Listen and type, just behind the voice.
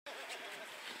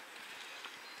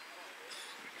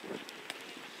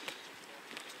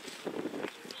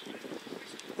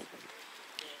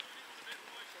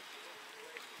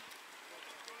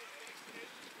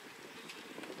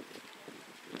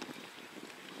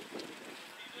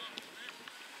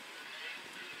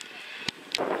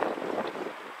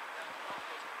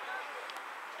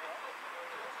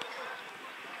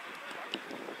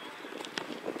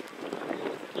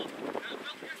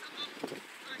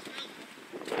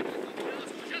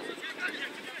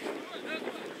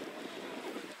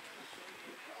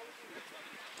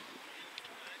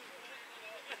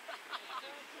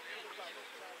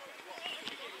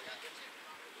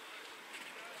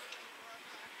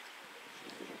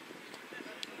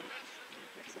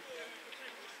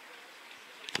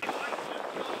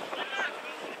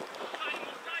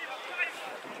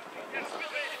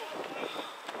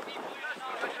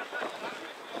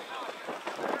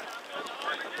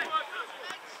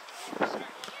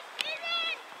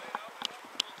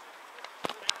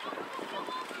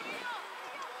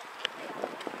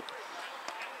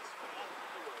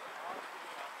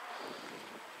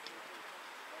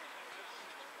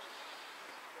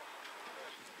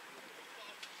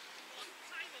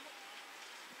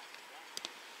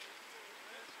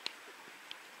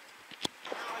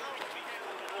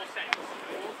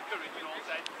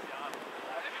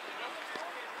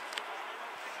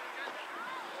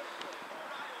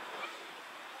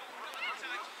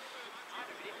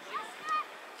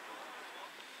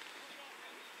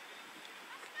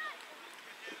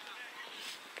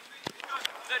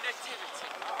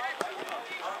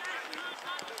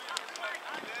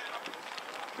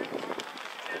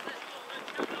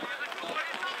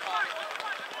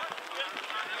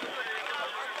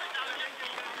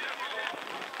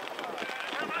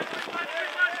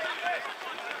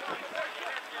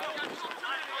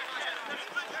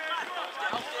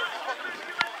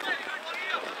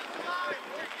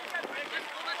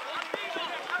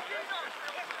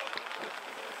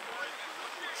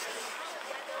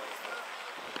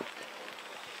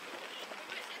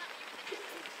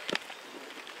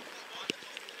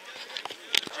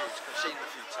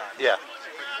Yeah.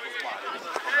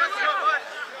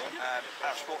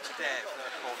 I've spoke to Dave, the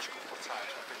coach, a couple of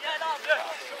times.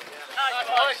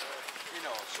 You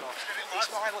know, so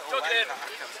it's my little way that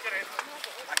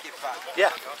I give back. Yeah.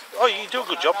 Oh, you do a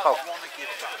good job, pal. I want to give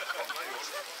back.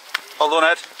 Hold on,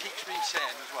 Ed. It keeps me sane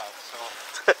as well, so...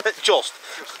 Just.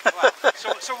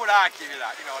 Well, some would argue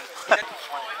that, you know.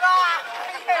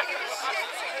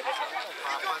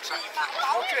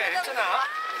 Okay, into that.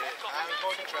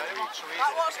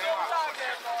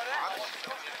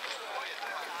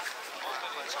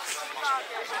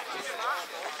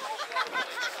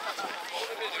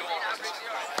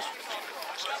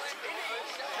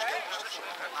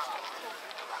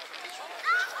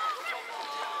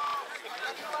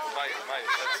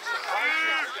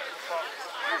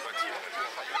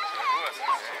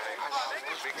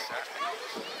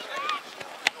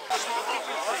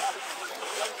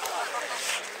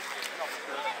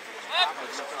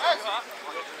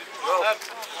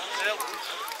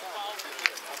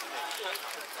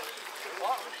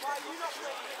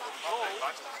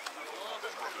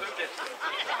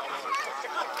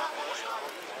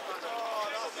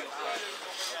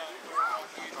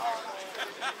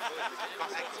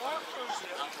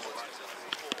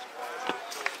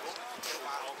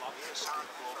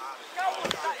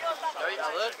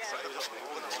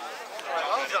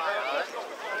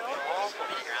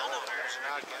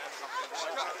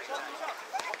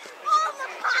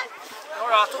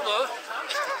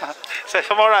 So if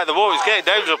I'm alright, the water's getting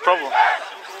down to a problem. I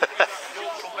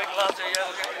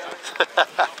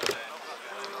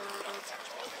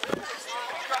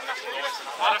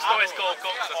just know it's called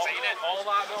Cox, I've seen it. All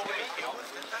that will be.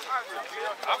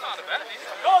 I'm not a bet.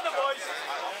 Go on the boys!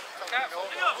 Careful.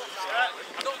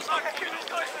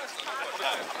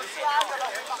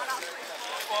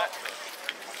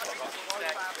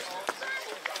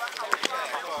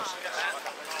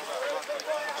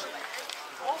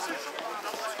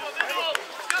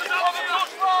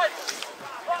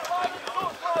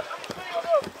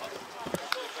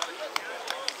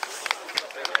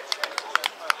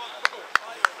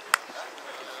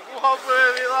 Come on,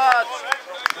 Worthy lads!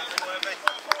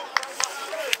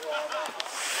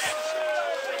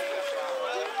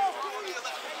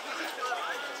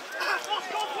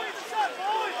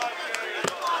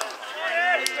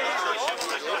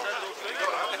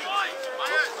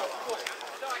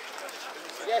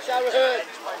 Yes, I heard.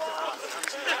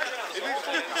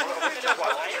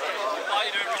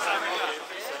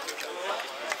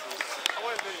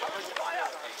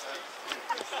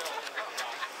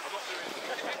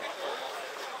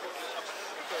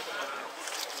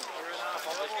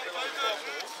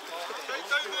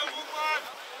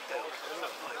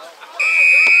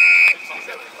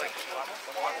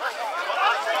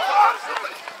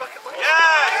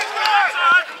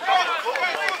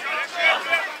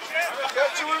 Get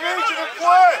to a region and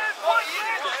play!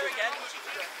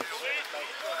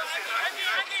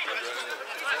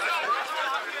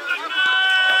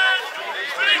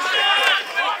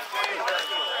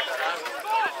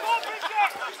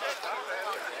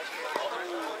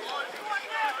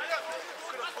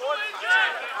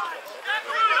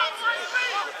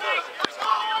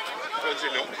 Does he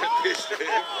not get this in?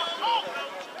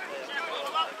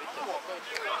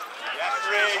 Yes,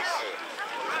 Reece!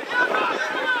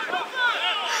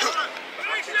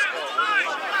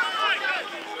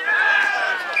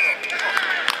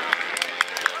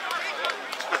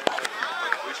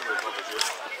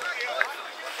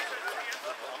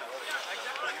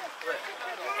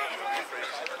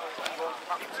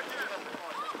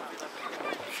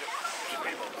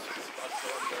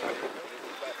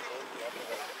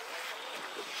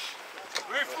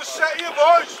 Reef the set here,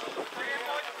 boys!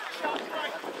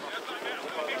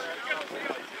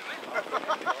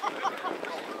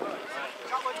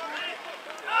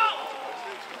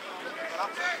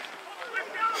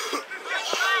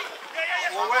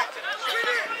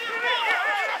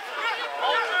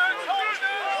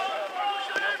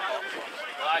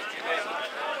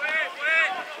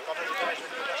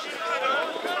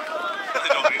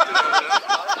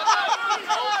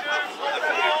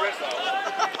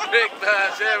 Rick,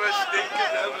 that's it, we're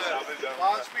stinking down there.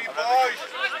 March me, boys.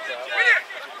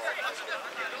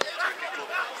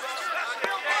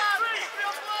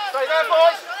 Stay there,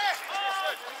 boys.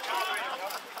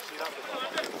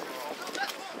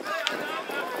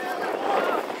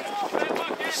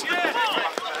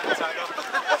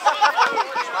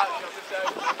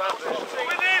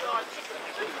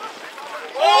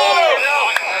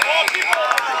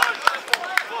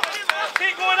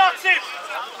 Keep going active!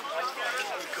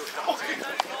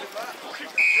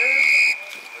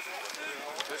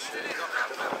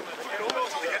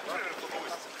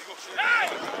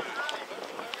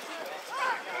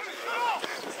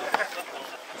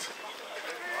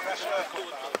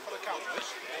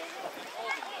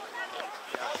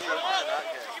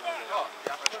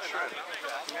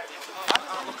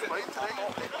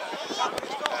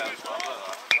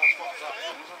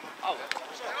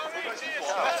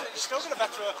 Still got a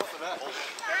better haircut than that.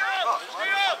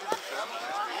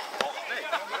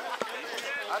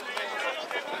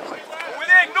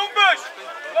 Within numbers!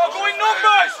 Not going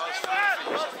numbers!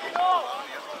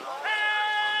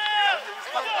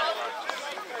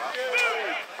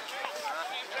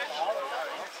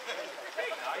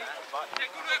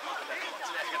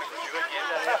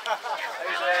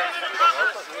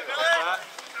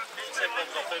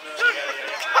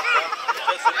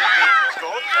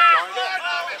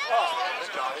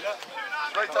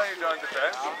 Right time you joined the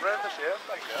fence, I'm brand the ship,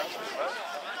 like that.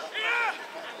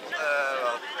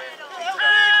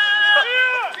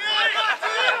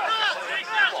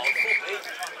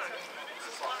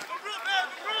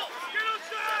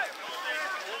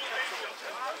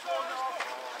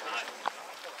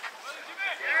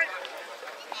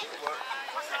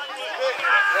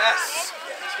 Yes!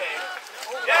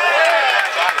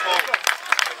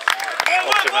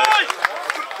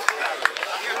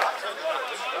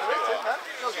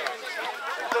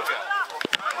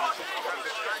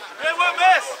 Hey, what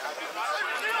miss?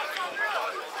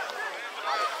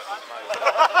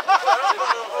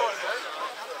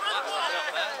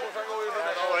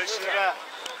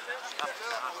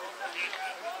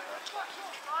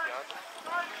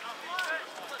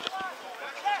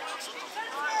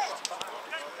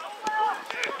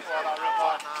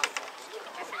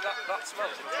 That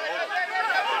smells into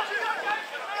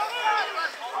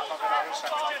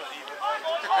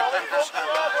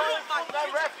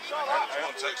I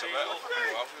want to take some metal.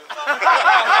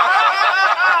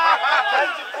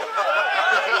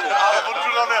 I'll have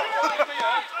 100 on it.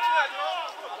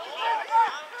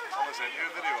 I was in your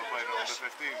video playing under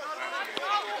 15.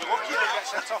 lucky they get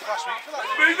sent off last week for that.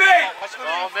 Moving!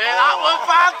 Oh man, that one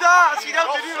found that! See, that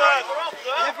did he right?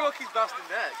 He broke his bastard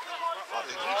neck.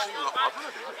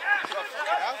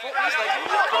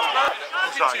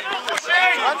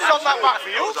 Hands on that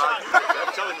backfield.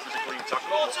 I'm telling him it was a clean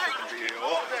tackle.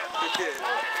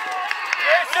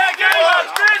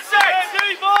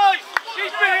 Boys!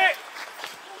 Keep it!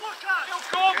 Still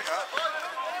come!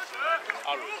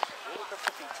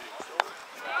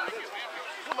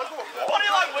 Body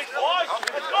language, boys!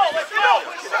 Let's go, let's go!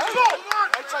 Let's go!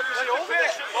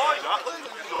 Finish it, boys!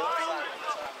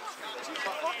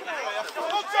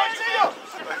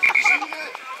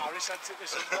 Harry sent it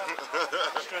this Sunday.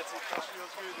 Straight to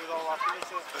Cashfield's view with all laughing at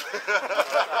it.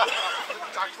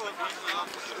 Tackle him.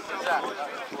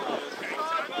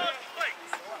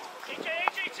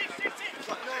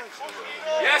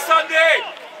 Yes, Andy!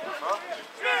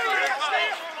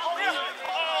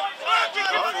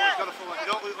 He's got a full head.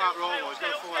 You don't look like Rolo, he's got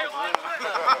a full head.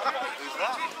 Who's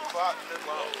that?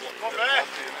 Come there.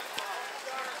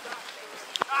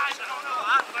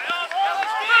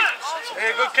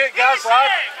 Hey, good kick, guys,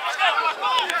 lad.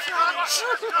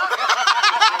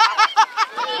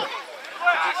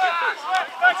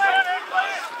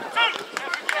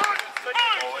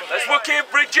 Let's work in,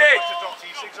 Bridgie!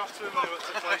 T6 off to him when he went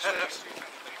to play six.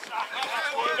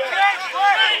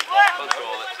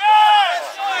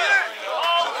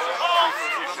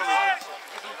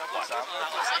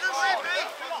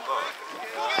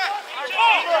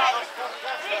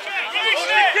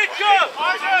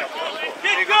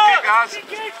 Kick guys.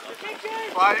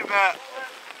 Fine, mate.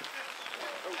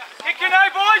 Kick it now,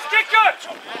 boys, kick it!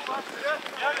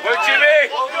 Well, Jimmy!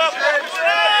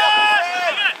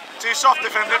 Too soft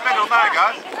defending middle now,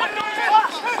 guys.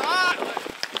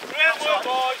 Well,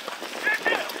 boys.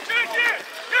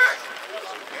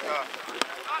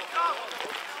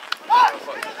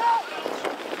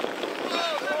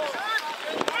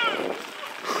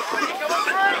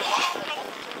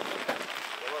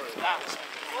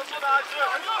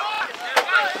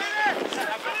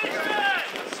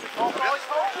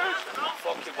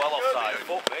 Fucking well offside,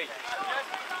 fuck me.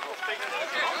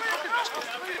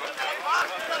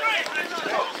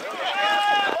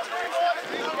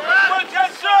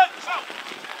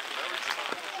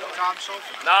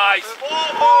 Nice.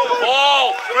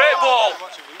 Ball. Great ball.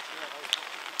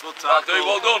 Good tackle.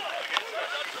 Well done.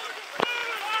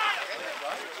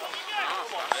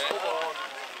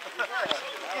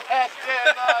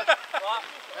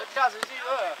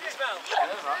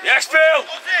 Yes, Phil.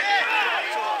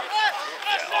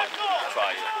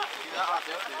 Try it.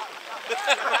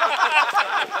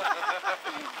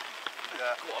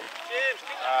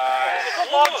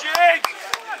 Come on, James.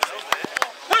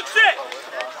 Hooks it.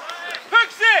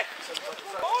 Hooks it.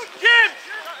 James.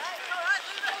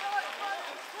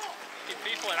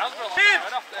 James,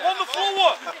 on the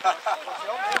floor.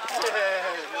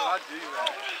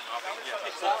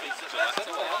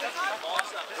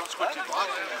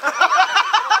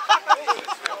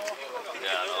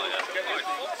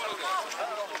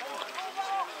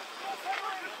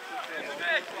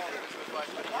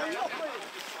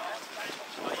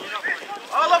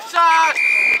 All offside!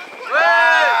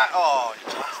 Oh,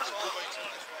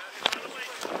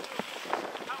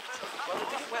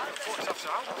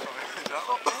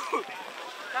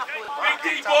 Big D,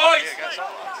 boys.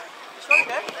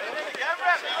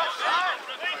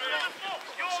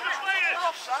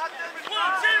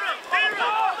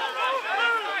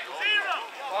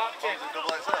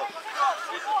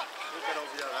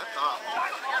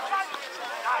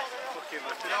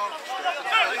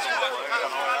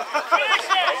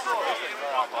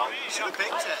 should have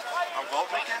picked it. I won't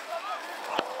pick it.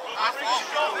 I thought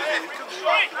you could do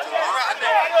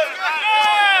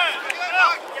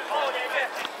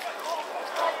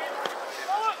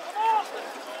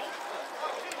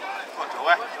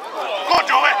Go,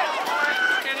 Joey!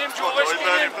 Get him, Joey.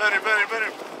 Burn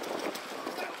him.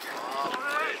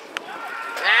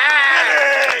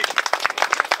 Hey!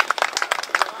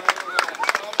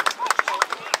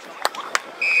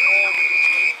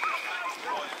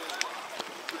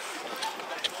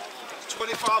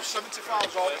 25, 70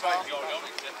 fouls all the time.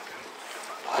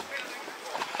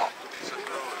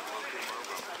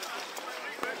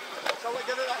 So we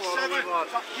get it at 7.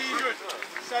 Back Keegan.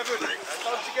 7.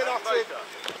 Time to get off it.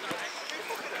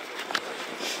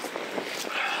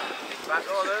 Back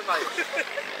row there, mate.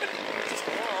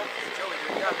 Joey,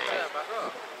 you have to turn back row.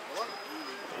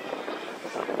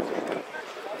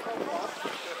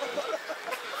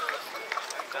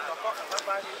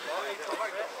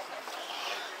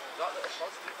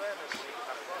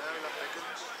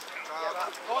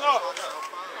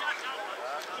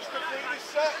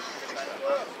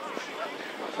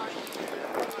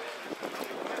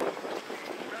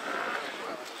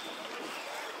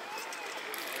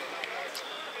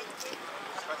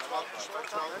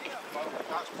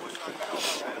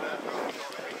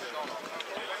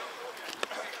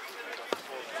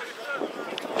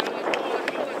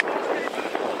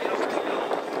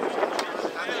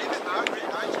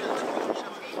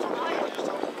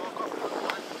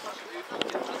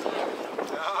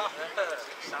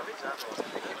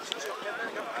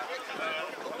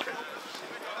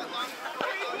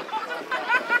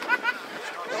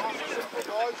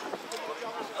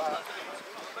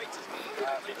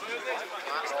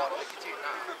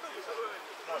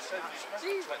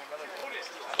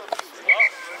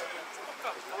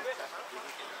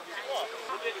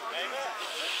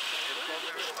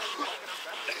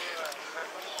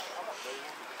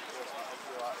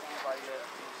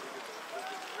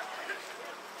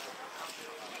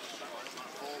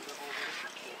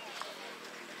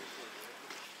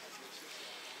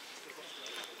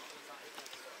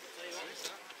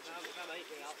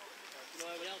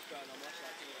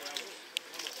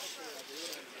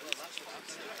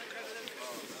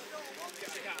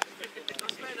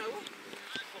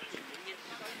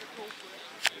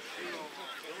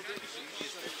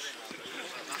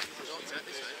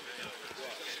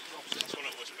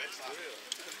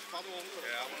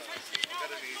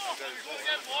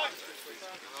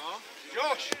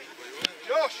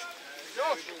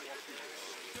 Josh!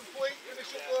 Complete,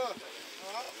 finish up there.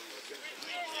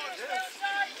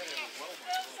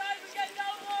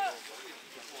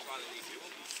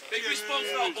 Big response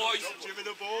now, boys. Jim in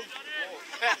the ball.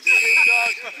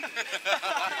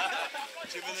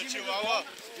 Jim in the chihuahua.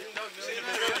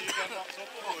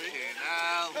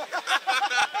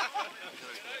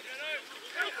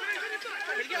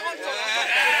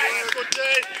 Good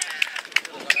day.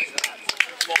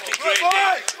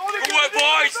 Good work,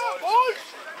 boys.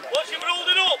 Watch him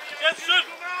rolling up, Jensen.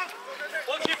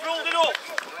 Watch him rolling up.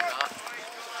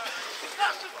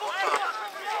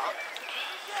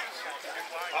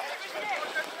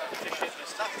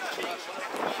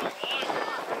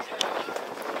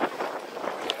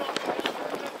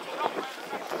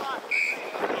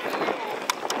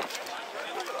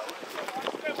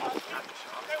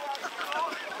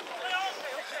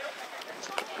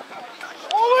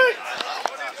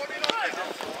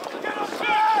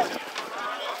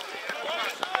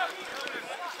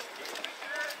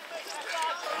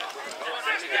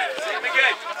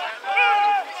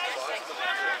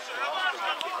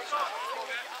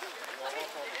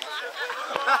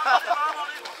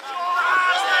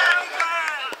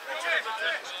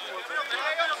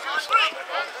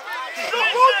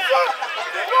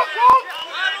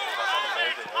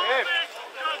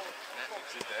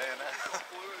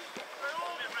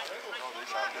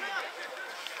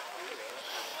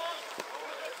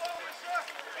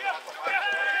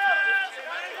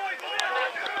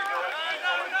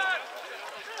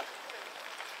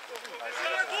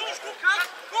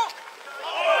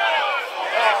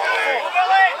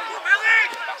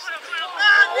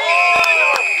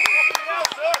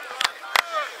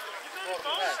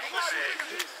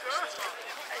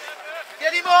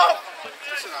 Get him up!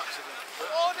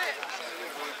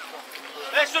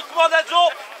 Let's come on, heads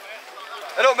up!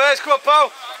 Head up, mates, come on,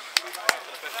 pal!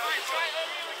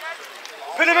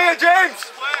 Pin him here,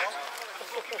 James!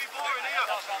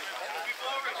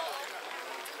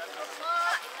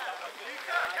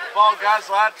 Ball, guys,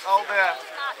 lad, hold there.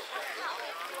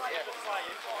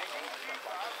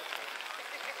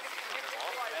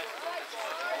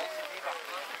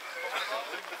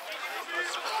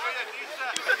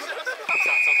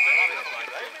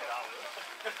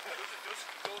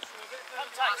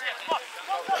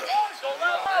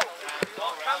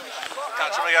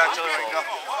 Catch him again, Chili Winger.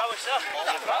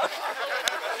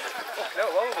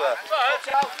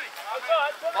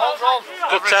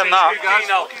 Good 10 that.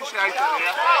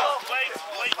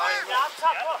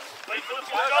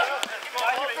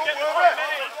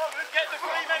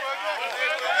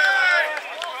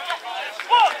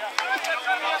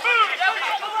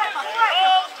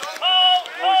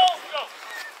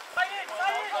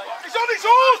 He's on his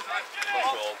own!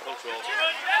 Control.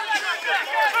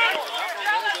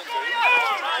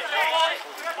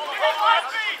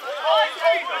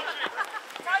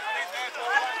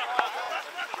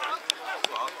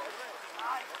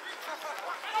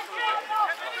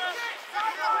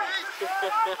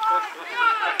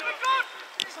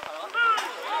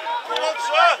 Come on,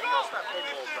 sir!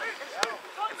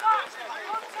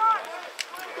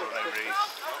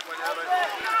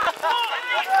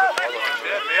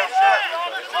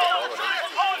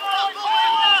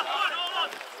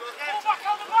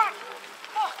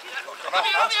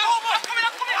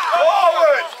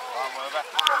 Forward!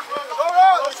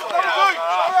 Alright, let's go! Alright,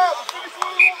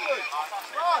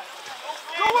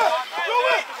 go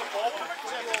it!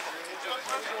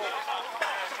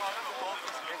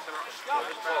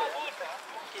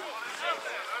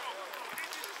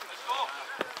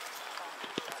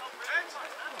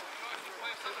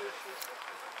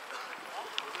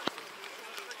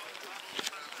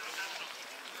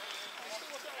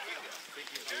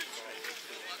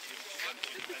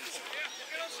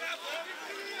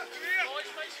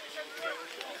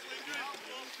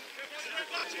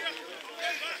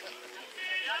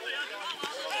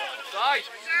 Side.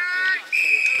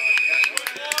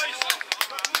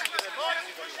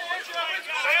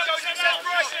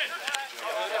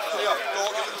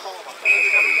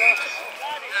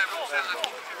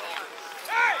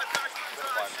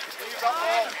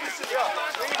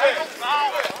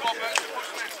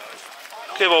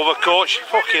 Give over, coach.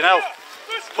 Fucking hell.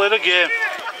 Play the game.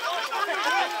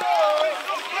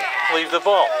 Leave the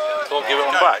ball. Don't give it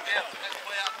on back.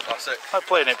 That's it. I'm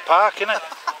playing in park, innit?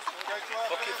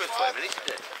 Fucking for 20 minutes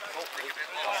today.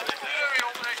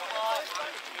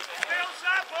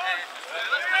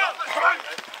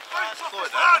 Slow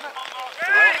it down.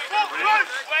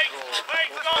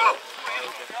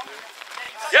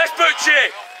 Yes,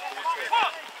 Butchie!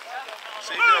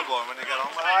 See if you're blowing when you get on,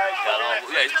 mate.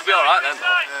 Yeah, it'll be alright then, though.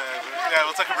 Yeah,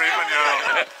 we'll take a breather when you're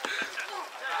on.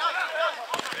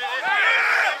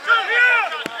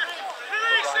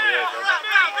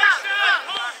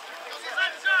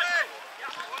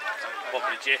 What,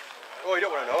 Bridgie? Oh, you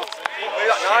don't want to know. Look at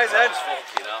that 9 then.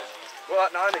 Fucking hell. Look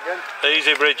at that 9 again.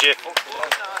 Easy, Bridgie.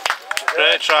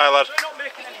 Great try, lad.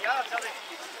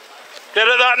 Get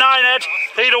at that 9, Ed.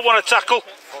 He don't want to tackle.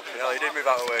 Fucking hell, he did move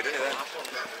out of the way, didn't he then?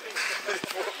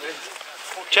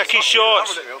 Check his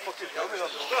shorts. You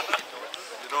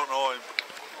don't know him.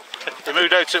 He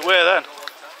moved out of the way then.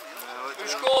 Who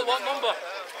scored? What number?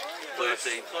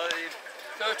 13.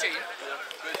 13?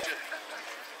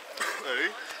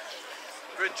 Who?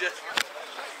 Bridget.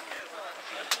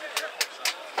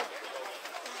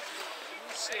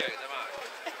 See out the mark.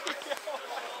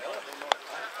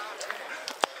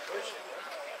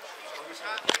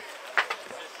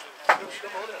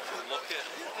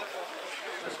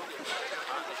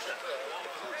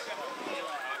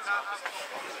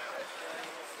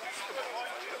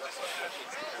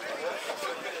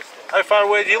 How far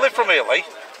away do you live from here, Lee?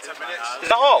 10 minutes. Is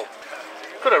that all?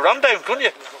 Could have run down, couldn't you?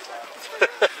 A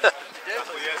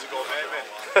couple of years ago, maybe.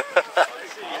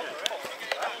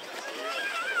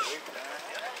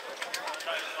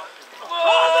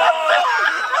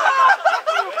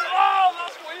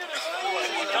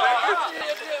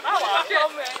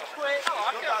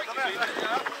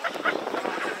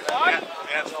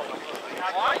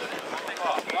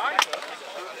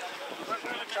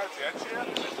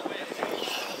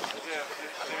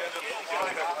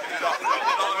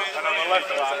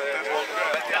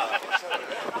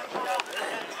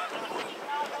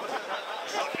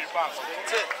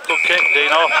 Good kick,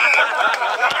 Dino.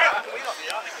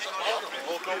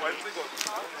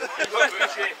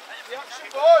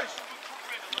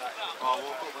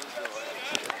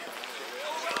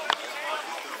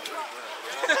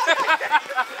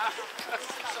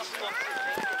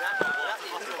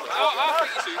 I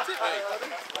think you suit it, mate.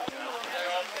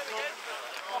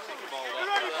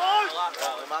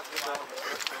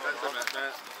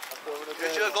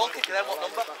 Who's your goal kicker then? What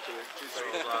number?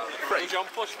 Was you on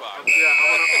pushback? Yeah,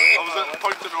 I was at the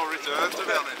point of no return, to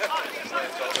be honest.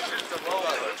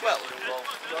 12.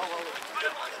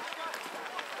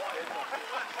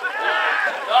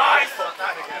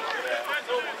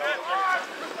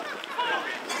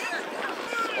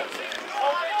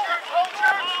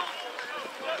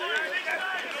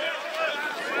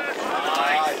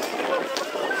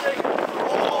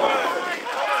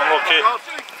 Unlucky.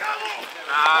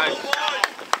 Nice.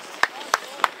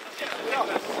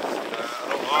 I don't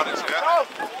know what it's yet.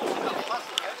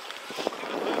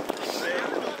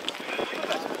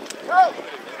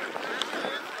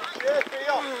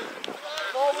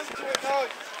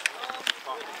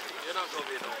 You're not going to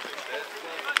be an old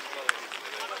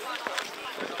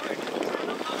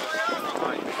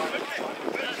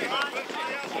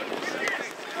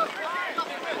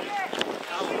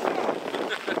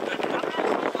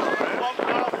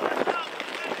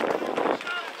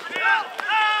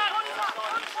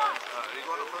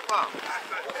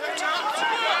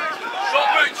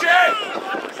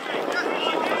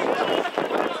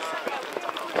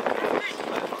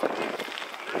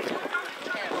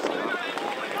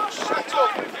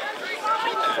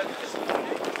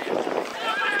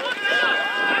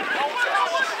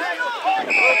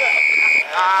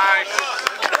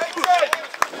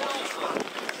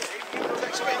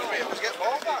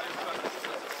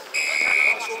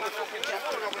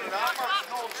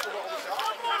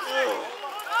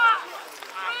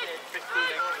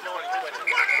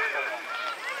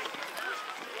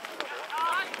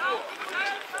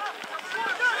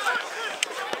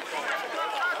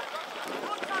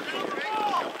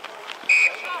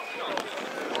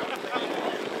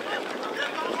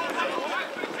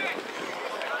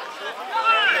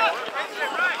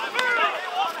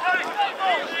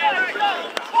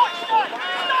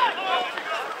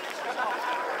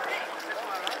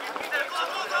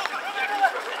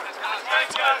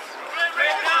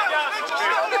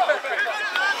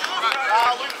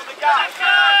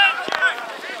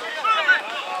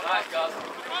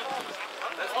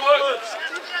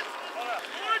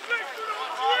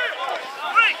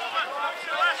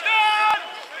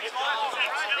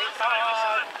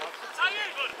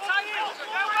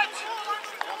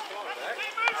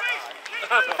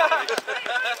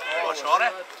Oh,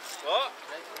 Shawnee. What?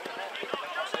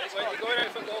 Wait, you going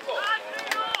out for goal goal?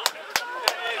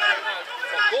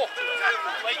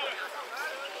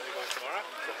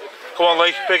 Come on,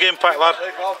 Lee. Big impact, lad.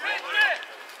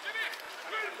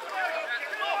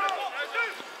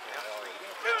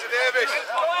 Davis.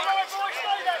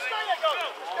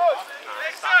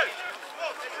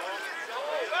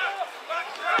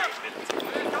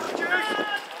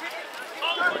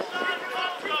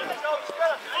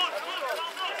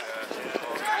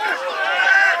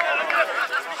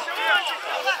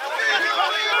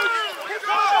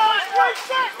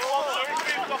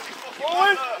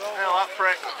 That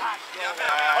prick. On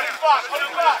his back, on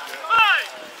his back.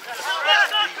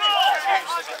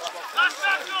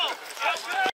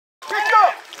 Kick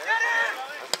up!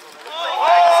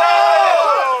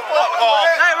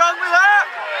 Nothing wrong with that.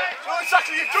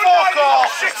 Fuck off!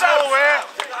 Shit out of here!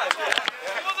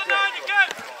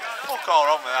 Fuck all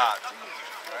wrong with that.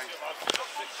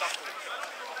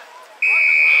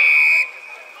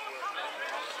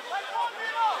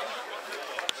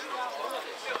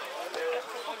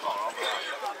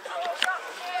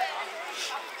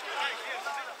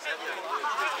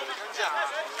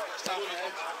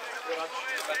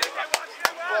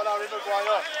 I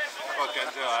got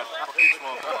Genzo, I fucking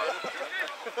smoke.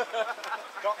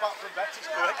 Got back from Betty's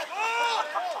quick.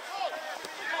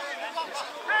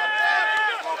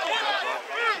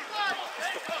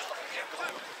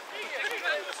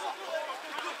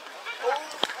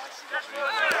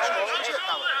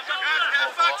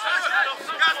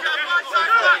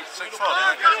 Six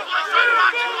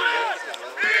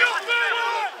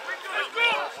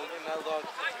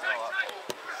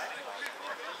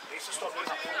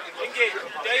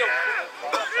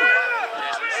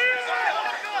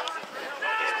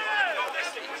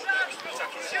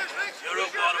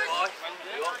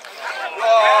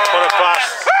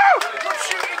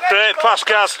Pass,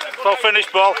 Gaz. Well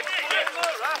finished ball.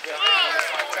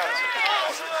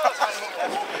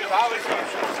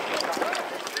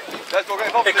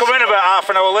 He come in about half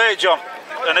an hour late, John,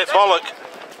 and it bollock.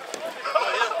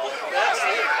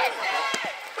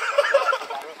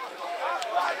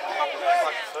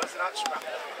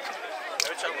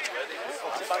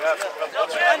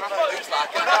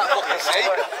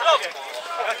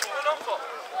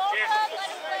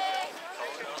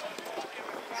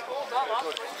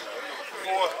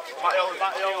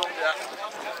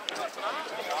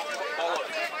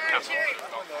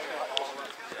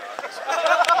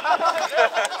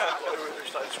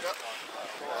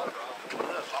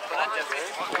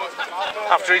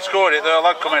 After he scored it, the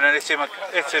lad come in and hit him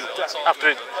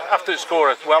after he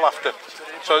scored, well after.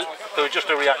 So there was just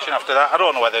a reaction after that. I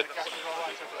don't know whether.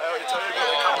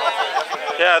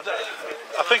 Yeah,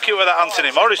 I think it was that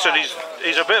Anthony Morrison.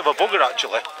 He's a bit of a bugger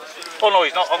actually. Oh no,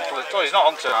 he's not on. Oh, he's not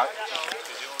on tonight.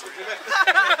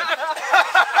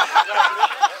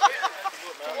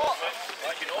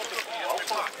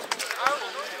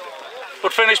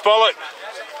 Good finish, Bollock.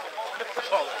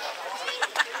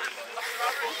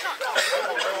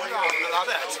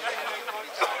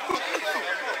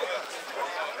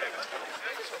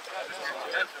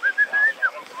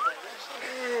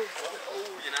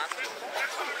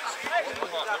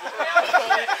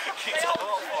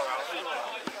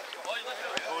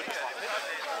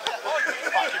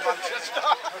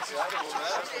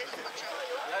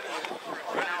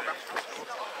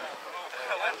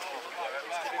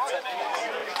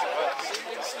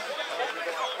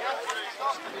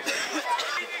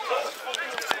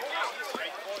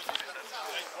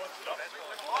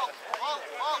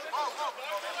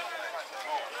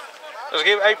 Does it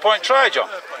give 8-point try, John?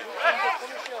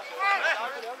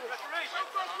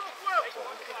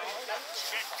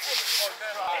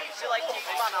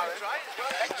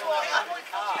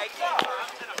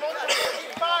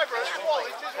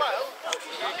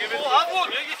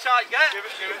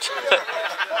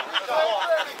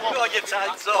 You're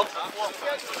tight, son.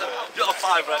 You got a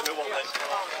 5 right me, what then?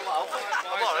 I'm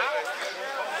alright.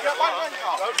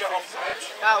 Don't get off the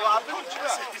pitch. Yeah, what happened?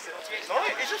 No,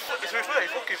 he's fucking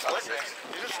flipped.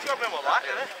 He's just grabbing him like that,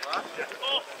 isn't he?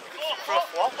 For a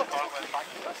flop, apparently.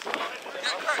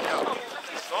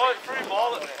 No, it's free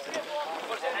ball at me.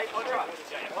 What's it, 8-point try?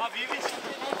 Have you been seen?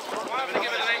 I'm going to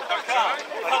give it an 8-point try.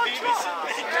 Have you been seen?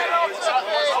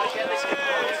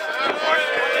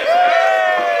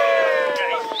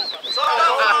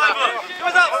 Give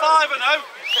us that 5 now.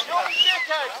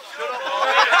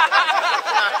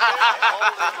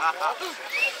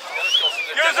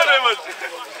 Give us a minute.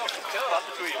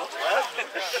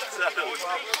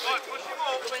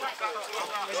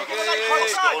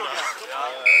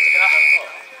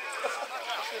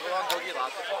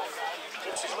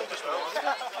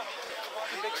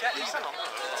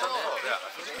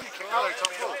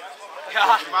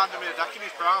 Yeah. Demanded me a deck in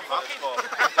his brown back.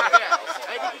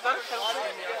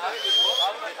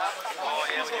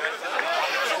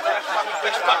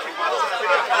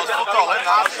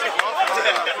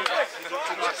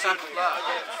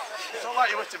 It's not like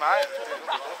you with him out.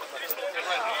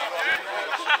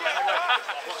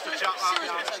 What's the chat like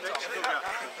behind the sticks?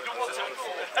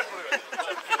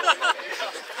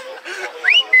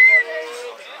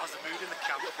 How's the mood in the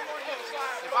camp? If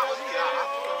that was me,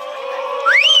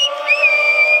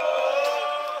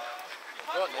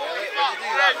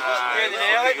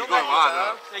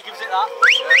 He gives it that.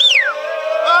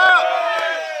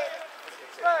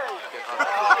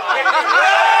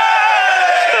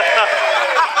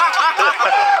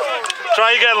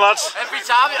 Try again, lads. Every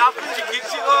time it happens, he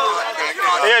kicks it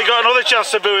though. Yeah, you got another chance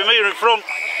to boo him here in front.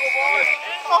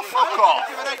 Oh, fuck off.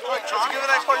 Give an 8-point try. Give an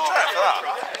 8-point try for that.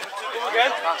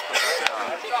 Again?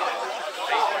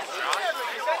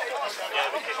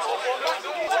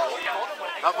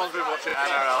 That one's been watching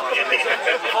NRL.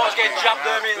 Before I was getting jabbed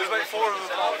there, mate, there's about 4 of them.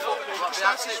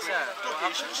 That's it, yeah.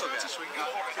 You should still get to swing it.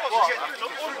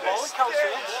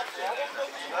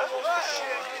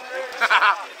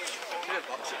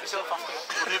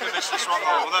 Would even miss this one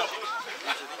though, wouldn't it?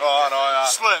 Oh, no, yeah.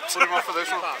 Slipped. Put him off for this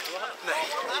one. Are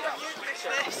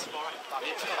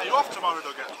you off tomorrow,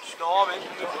 Dougie? No, I'm in.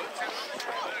 Where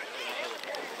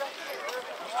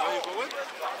are you going?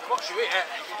 What's you eat?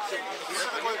 He's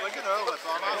at the Wigan early, so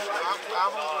I'm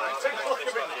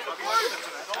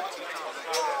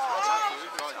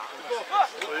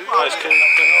Nice kick.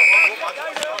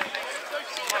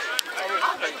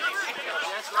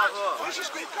 It's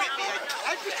just been quickly.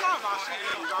 Every time I see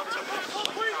you around the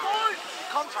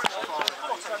contacts for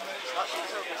 10 minutes. That's it.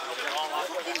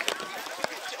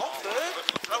 Off there.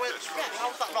 I went,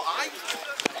 how's that not I?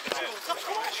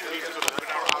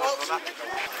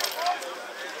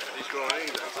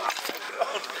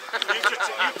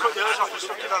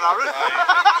 on, Aaron.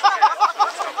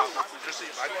 Just see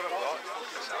my one I've got.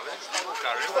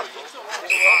 Carry on.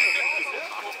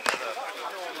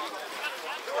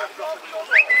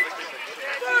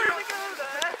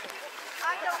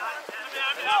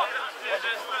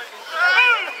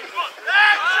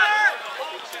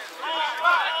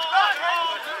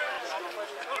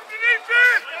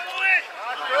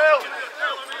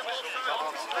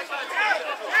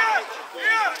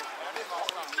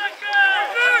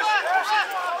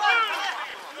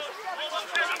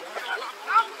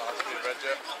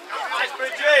 Nice,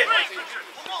 Bridget!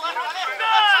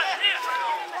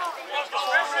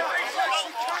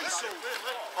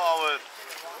 Forward.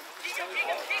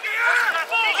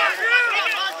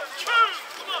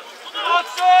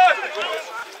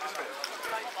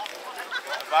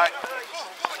 Back.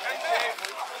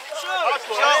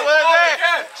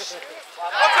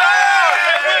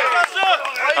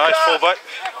 Nice fullback.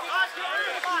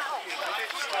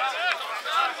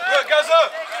 Good, Gazza!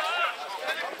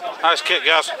 Nice kick,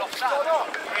 Gaz.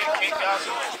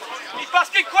 Keep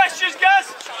asking questions, Gaz!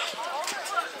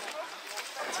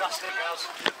 Fantastic, Gaz.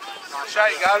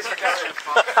 Shite, guys.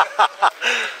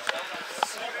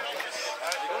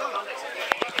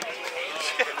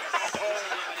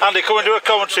 Andy, come and do a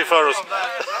commentary for us.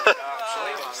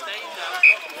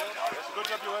 Good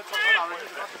job you went from there, Aaron.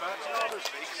 You've got the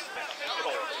best.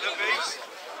 The beast.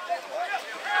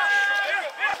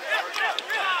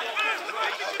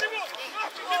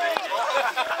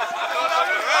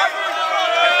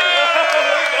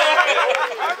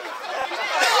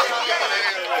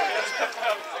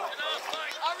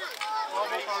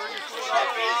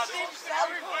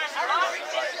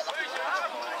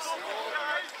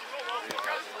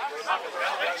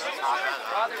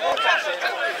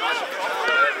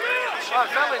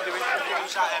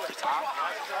 Every time.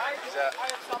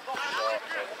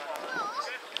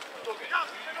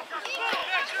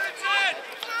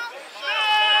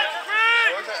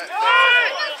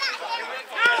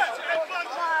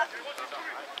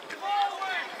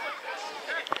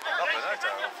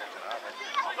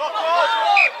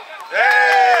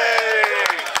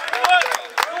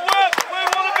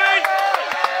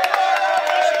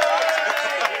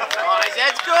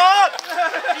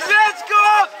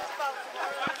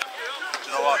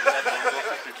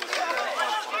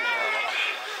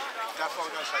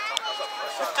 Definitely going to say top.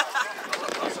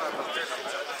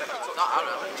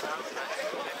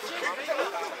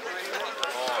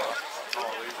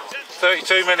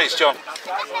 32 minutes, John. Everybody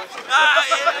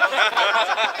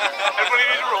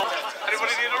need a roll.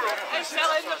 Everybody need a roll.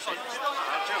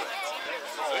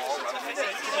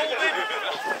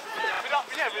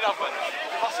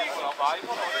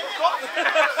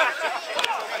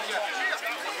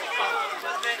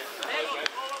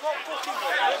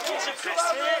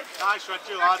 Nice red,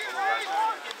 too hard.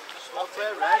 Small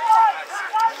player, red.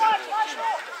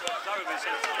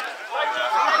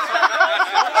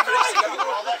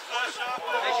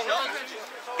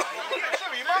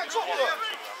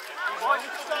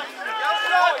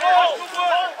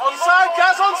 Onside,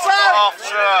 Gaz, onside! Off,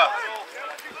 sir.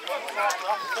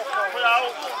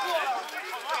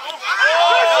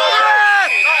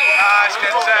 Nice,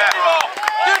 Kente.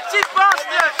 Dirty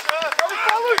bastard!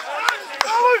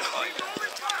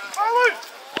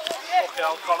 Okay,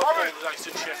 I'll call up and I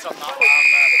said shit on that man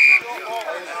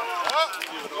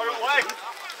Got it away.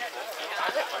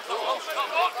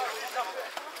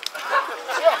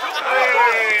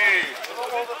 Hey!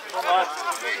 Come on,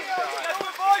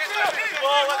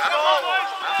 let's go!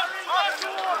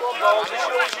 Come on, balls, it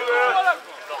shows you here.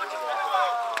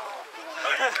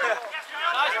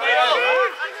 Nice, Bill!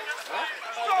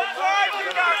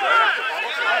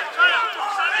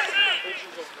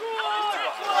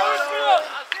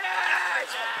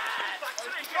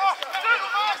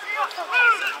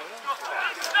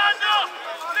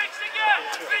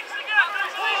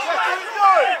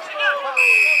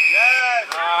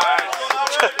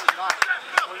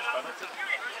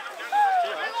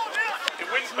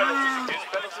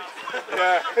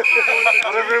 Yeah.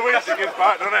 Whatever he wins, he gives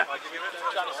back, doesn't it?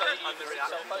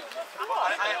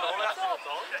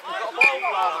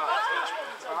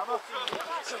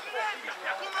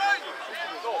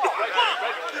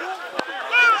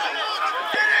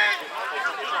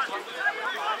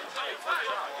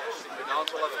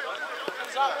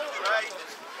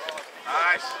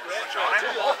 Nice.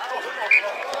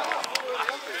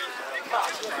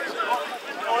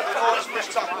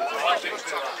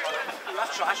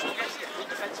 That's trash. Yeah,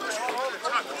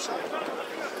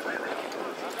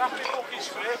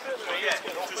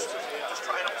 just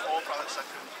try not to fall for that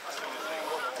second.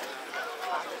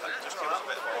 Just give us a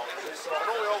bit more. I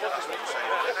know we all love this, what you're saying.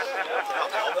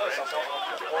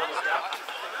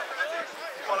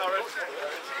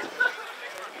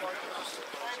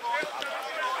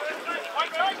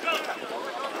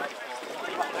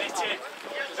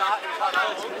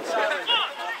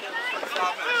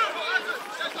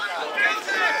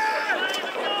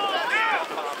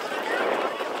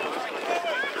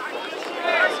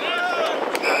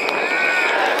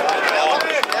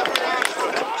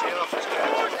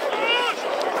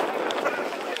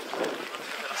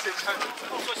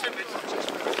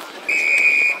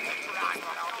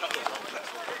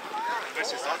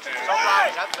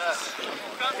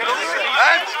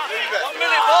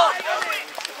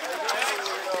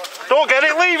 Don't get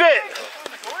it, leave it!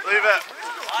 Leave it.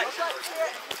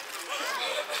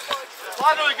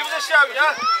 Why don't we give it a shout,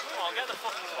 yeah?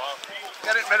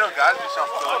 Get it middle, guys. It's off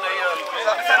the He's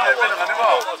not defending it middle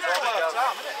anymore.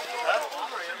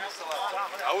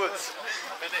 Howards.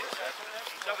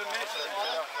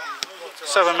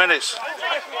 7 minutes. Nice.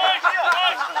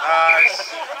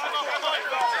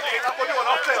 Keep that one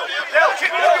off, Dale. Dale,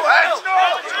 keep it on your head.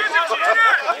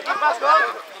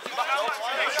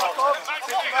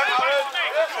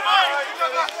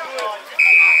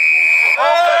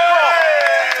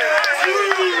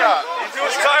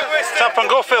 Tap and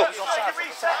go, Phil. Tap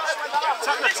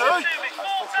the two.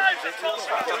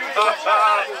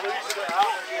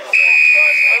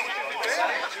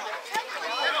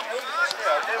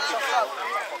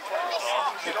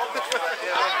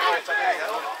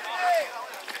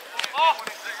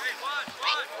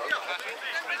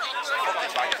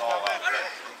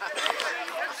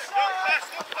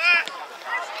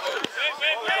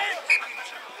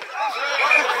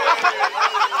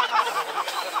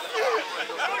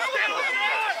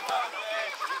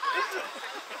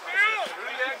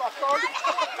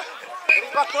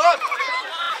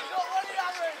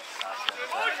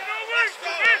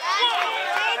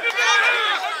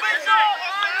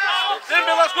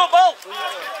 Timber, let's go, ball!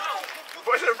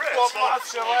 Where's the wrist? Come on,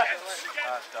 silly.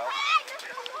 Nice, Dal.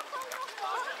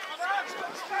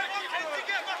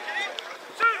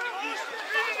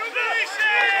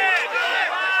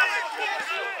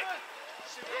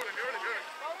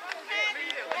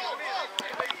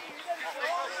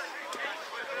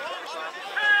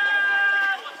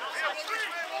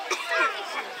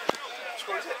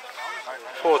 Score is it?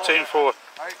 14-4. 14-4.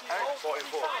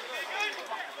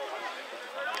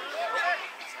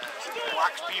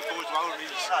 Wax people as well,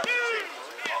 Reece.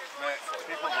 Mate,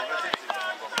 people love it.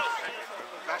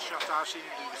 Best shot I've seen him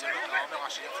do was in it now,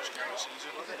 last year for scale of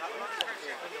season.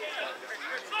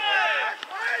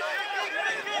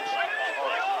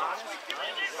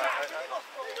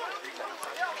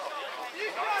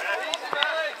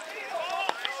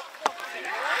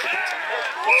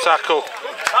 Good tackle.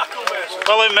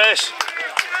 Well in, miss.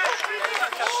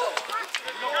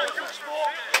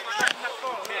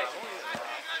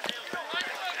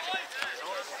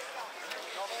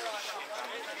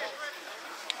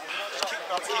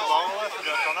 Keep long away from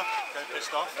the corner, getting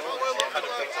pissed off.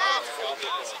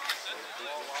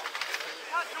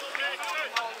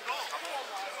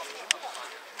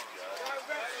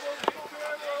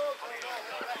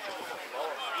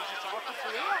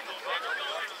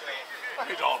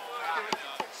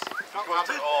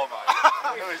 'Cause oh man,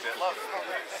 who is it, love?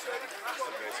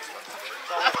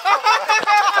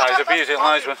 Oh, he's abusing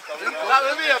linesman.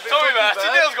 Sorry, man.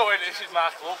 Dale's going, this is my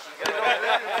club.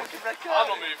 I'm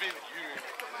not moving. You move.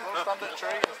 Don't stand at the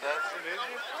tree instead.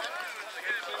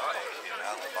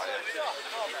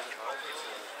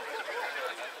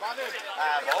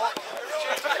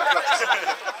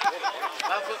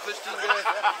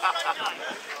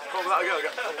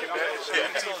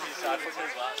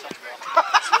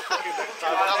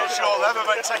 I'm sure them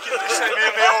about taking this in me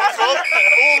and my own club.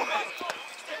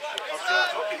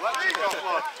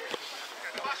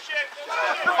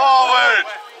 Forward!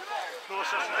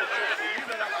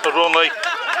 Good run, Lee.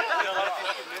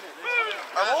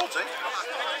 How old is he?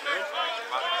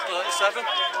 37.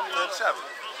 37.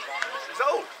 He's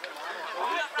old.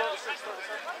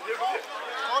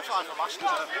 Qualified for Masters, I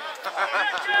think.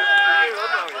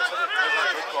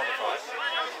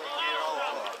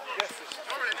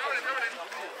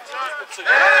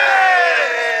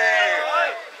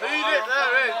 Hey! Who did it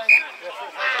there, eh?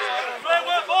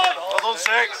 Well done,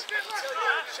 6.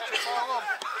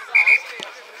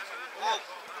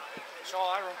 Shall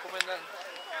Iron come in then?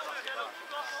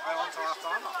 I want to half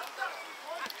time.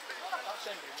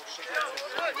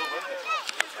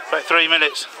 About 3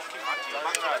 minutes.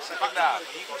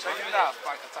 Second half,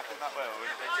 back attacking that way.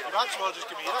 You might as well just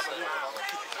give me that.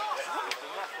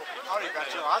 Harry,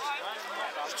 better lad.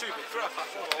 It's too big for a fat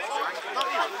football.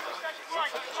 Not you.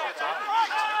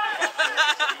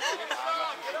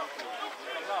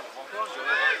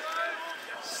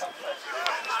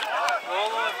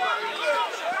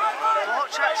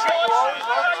 Watch that shit go always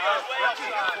on, man.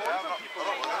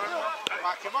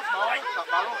 Back him off now, that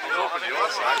barrel.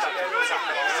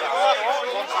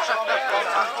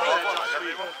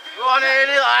 Go on,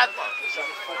 Haley, lad.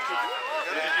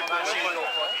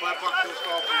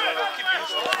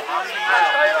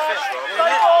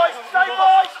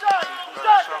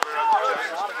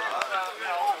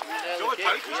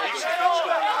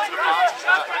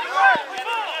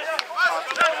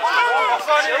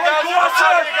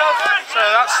 So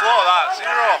that's slow, that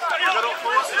 0.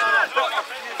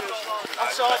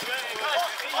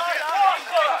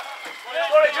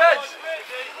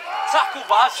 Tackle,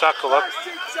 Baz. Tackle up.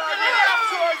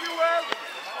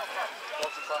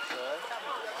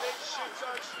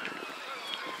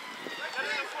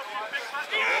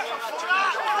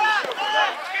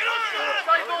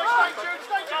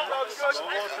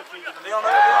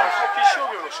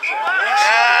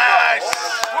 Yes!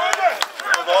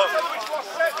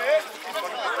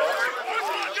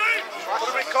 What do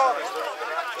we call it?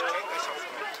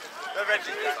 They're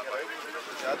ready.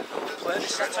 Play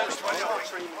this set out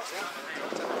 23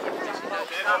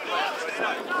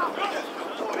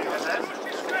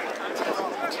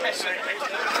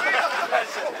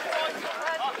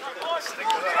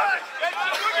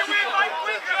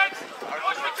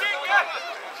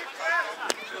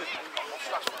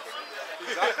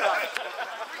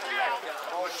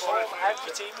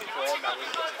 Every team we play, man.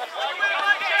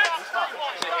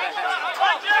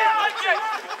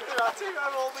 That team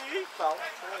had all the youth, pal.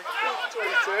 22.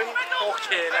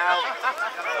 Fucking hell.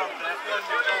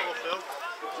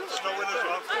 Snowing as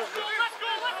well.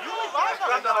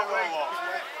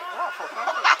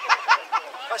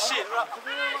 That's shit, right?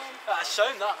 That's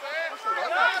shown that.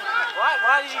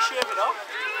 Why did you shave it off?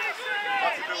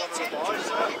 Have to be one of the boys.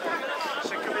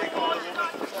 Sick of being called a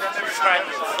woman.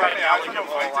 Frank Allen and all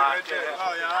that.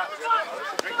 Oh yeah.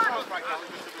 Drink smells like Allen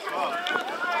as well.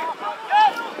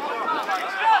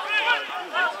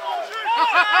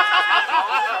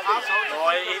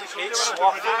 Boy, it's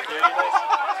sloppy, doing this.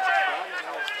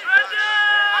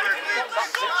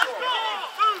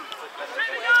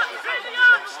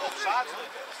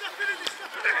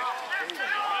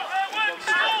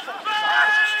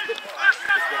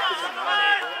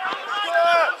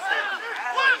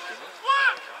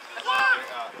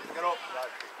 Get up.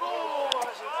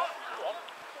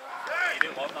 You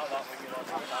didn't want that when you were on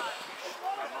that.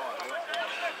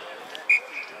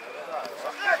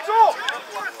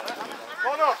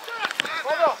 Connor!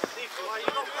 Connor!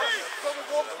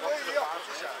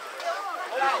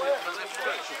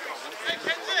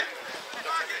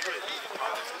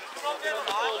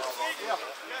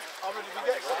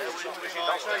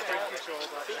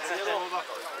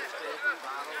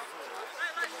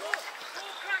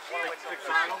 Big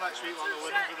final next week on the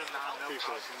winning good and 9-0.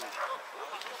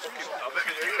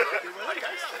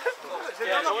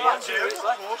 Yeah, so that's it.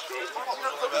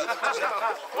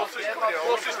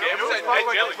 Closest game was in Red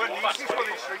Jelly. When Nisi's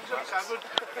pulling strings at 7.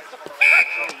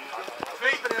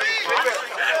 Leave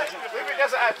it,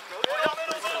 yes, Ed.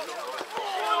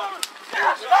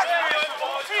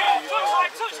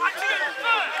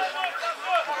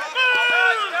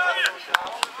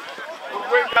 Good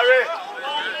win, Gary.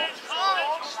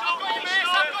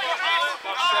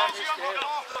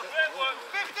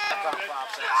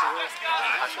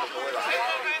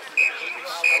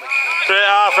 Straight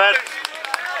half, Ed.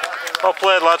 Well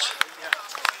played, lads.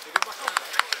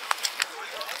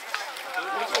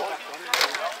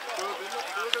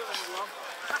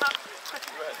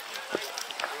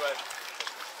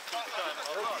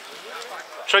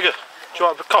 Trigger, do you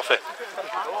want a coffee?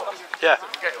 Yeah.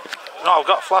 No, I've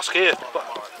got a flask here. But,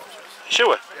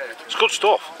 sure? It's good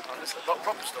stuff. It's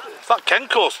that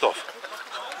Kenko stuff.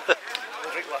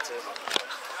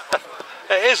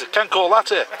 It is a Kenko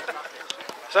latte.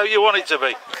 It's how you want it to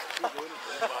be.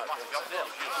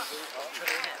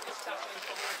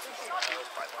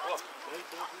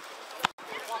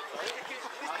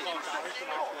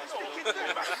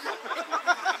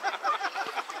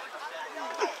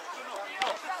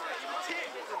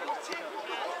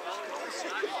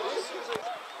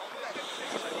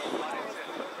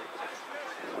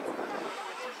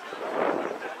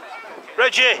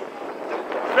 Reggie!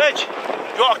 Reg!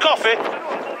 You want a coffee?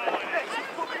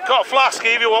 Got a flask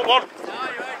here if you want one.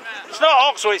 It's not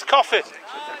Oxford, it's coffee.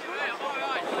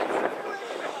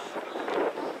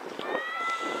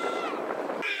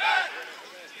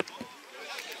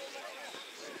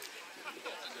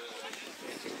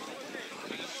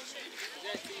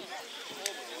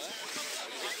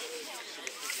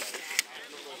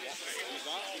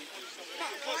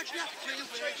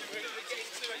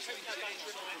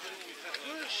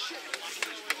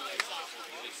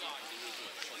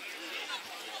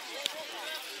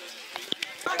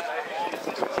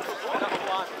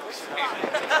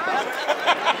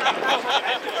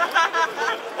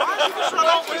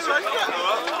 That's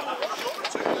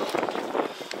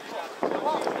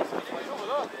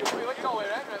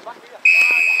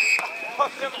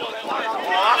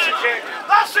a kick!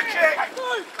 That's a kick!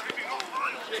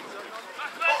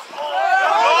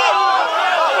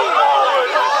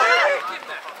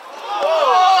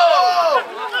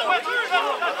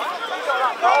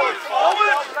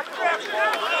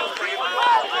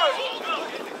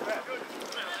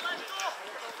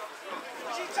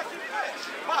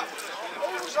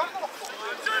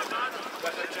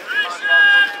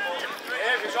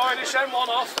 Yeah, he's already sent one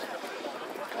off.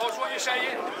 What's what you're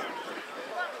saying? Don't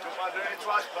mind doing it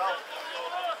twice, pal.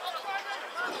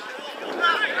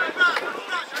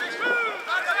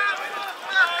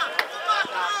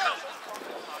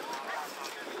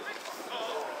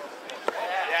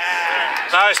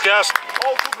 Nice, Gaz.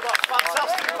 All good for that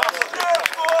fantastic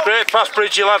pass. Great pass,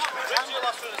 Bridgie, lad.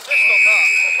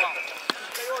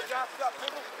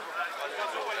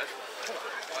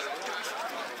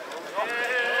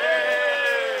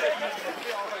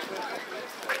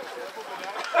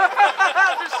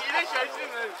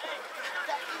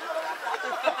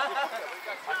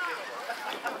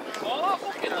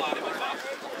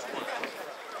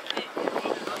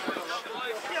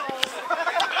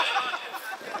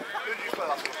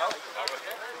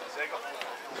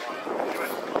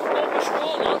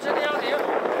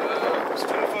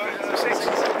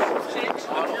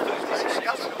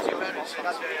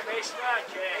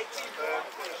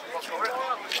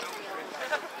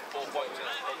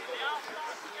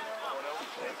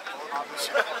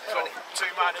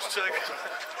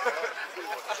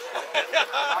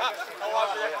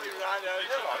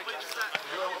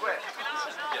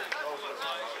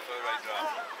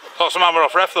 Got some hammer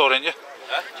off ref though, didn't you?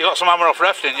 Huh? You got some hammer off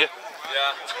ref, didn't you?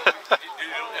 Yeah. You do,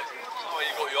 don't you? Oh,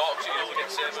 you got Yorkshire, you don't get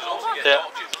the same results, you get Yeah.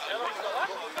 Yorkshire.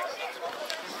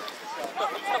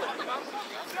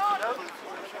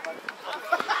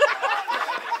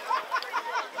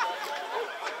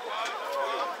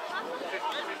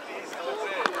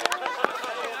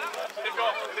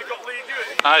 They got Lee doing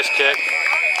it. Nice kick.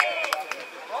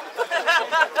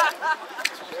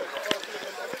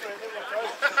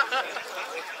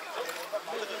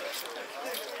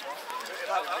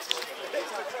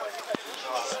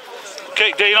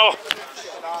 Kick, Dino.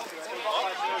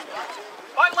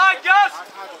 Right line, Gaz!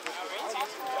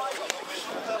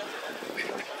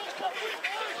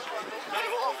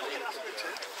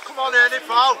 Come on, Ernie,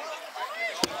 pal.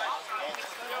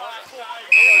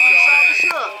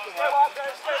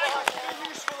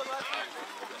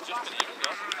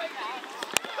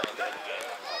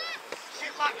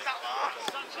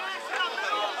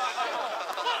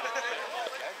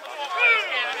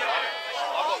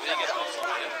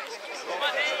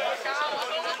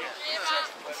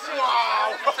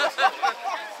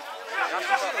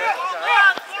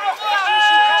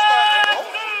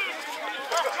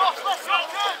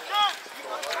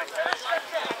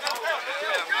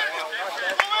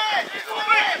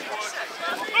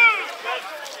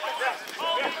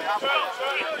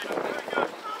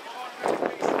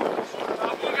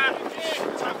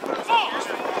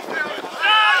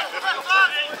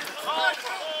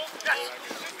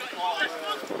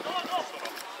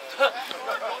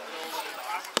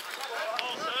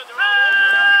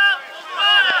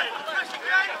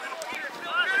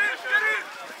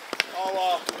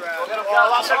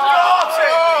 That's a goal!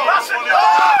 That's a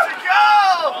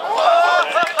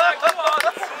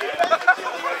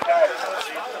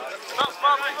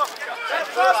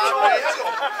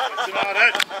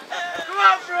Come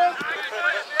on, bro!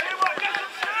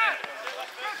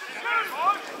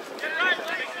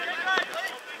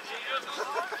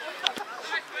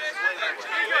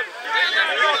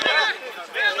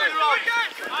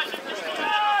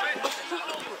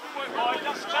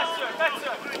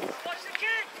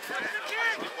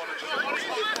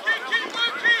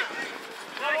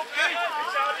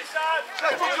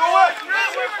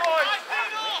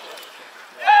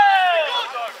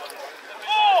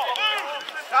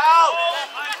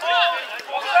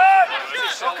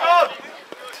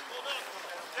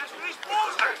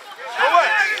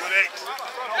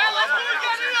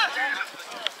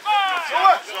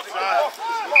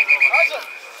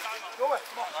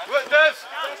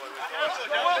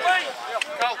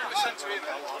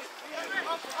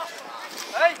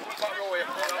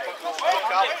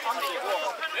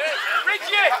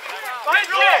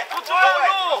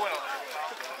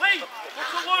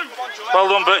 Well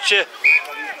done, Butchie.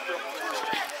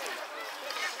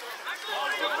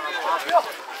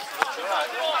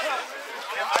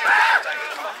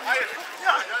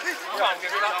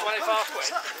 Give me that 25 quid.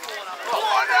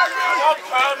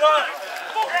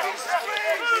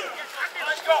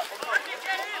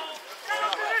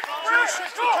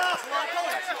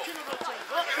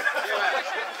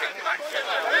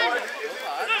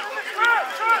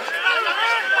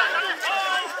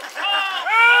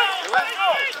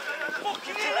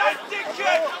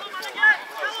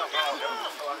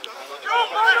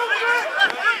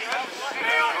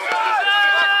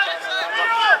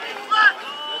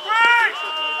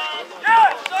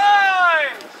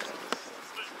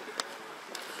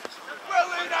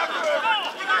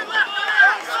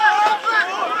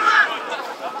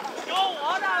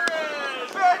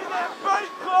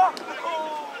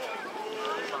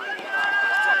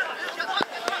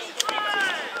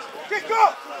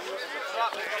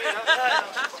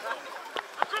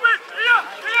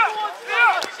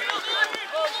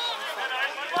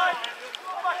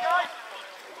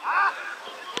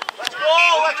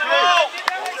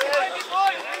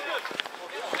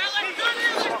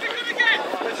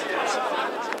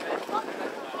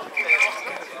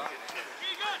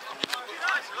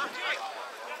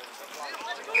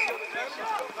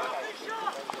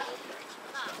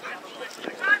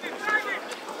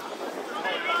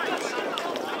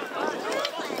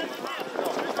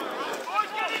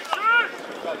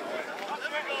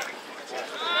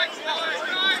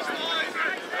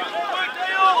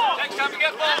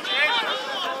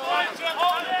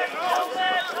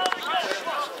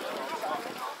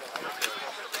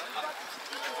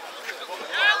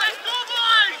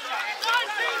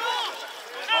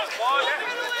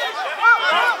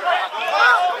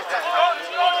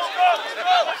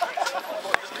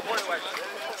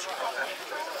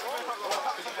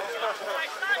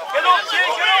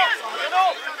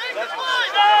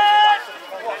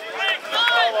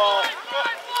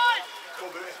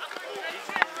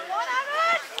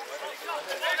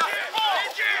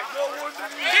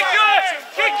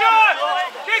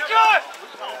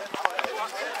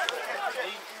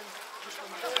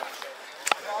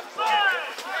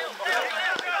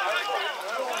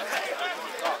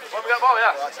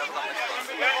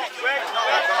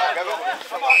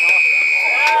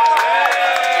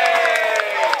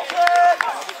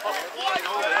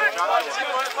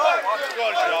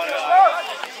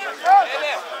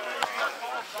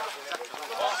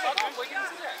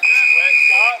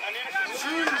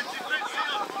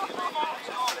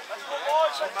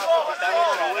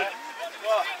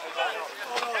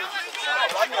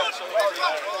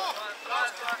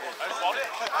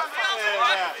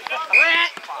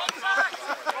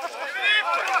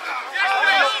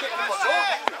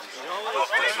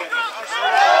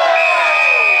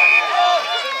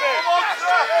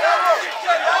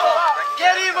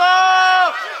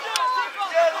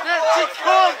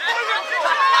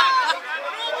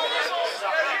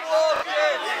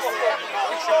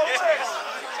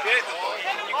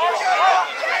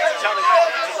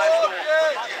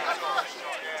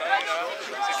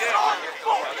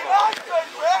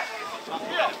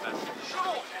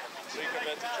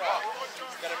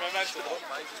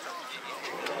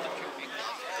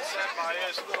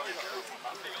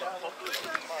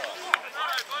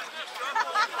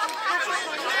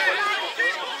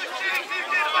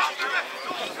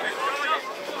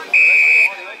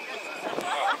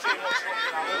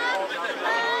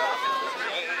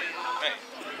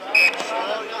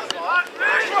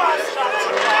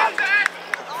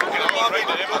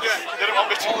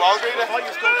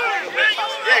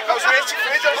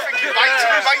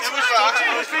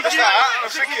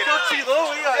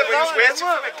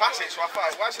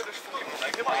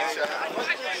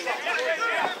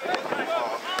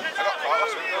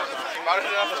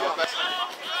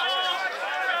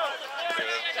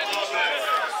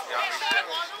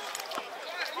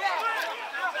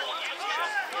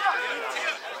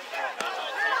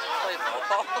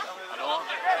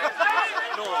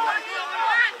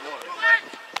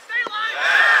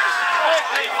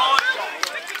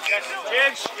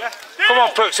 Come on,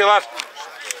 Pooksy lad,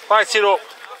 light it up.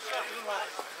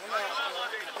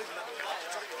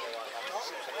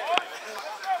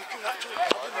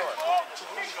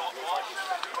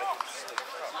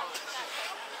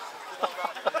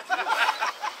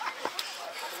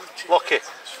 Lucky,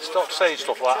 stop saying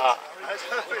stuff like that.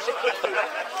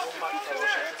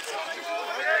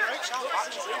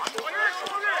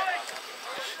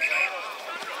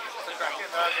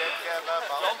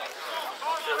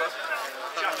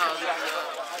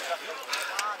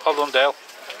 Well done, Dale.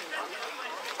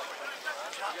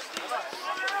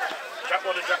 Jack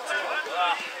 1 and Jack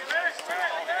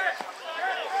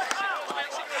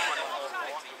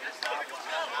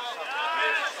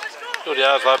 2. Good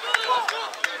yards, lad.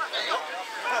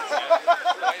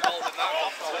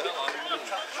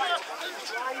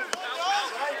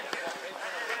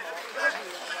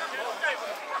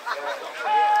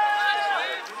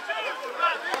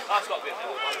 That's got to be a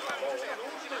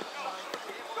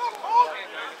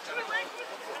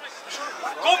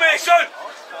go, Mason!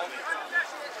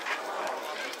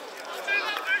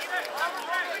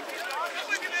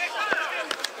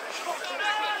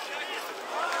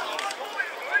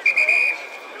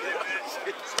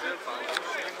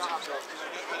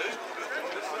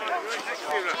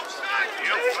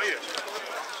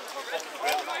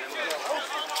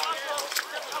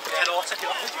 Yeah, no, I'll take it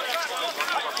off.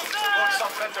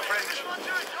 Some centre fringe.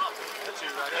 The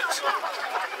two reds.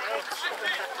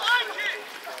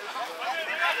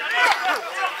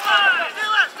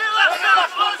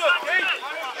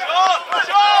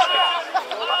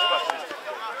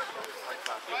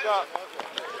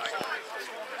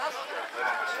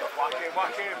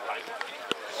 Whack him.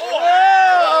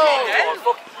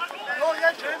 Oh,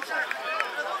 yeah, James.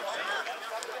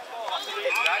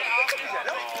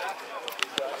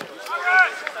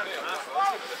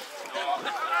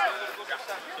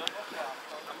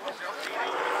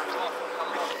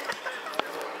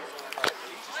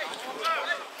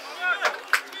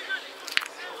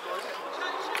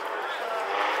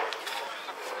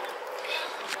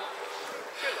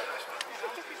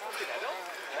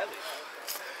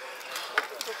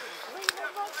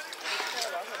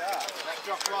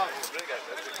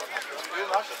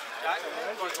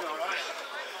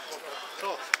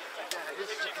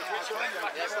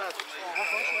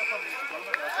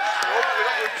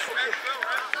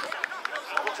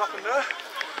 What's happened there?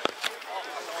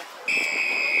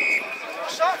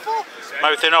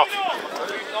 Mouthing off.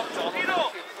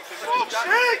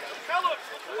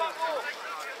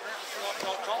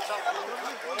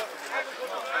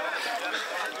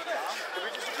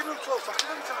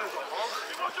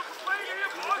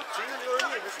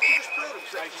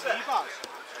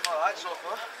 Alright, so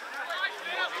far.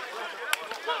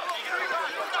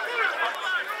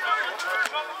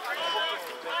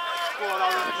 Go on,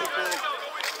 Aaron, good ball.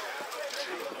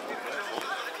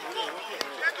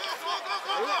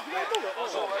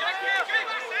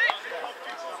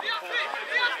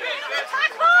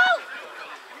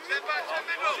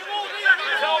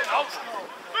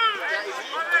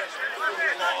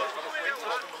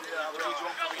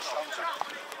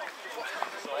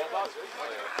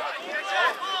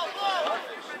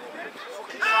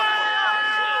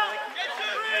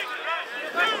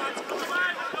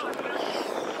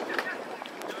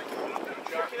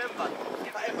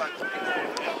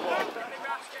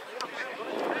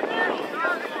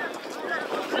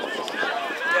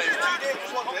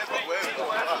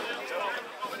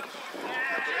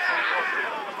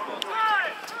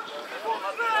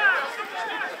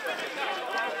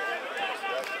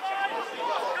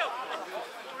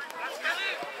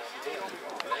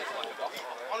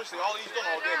 Honestly, all he's done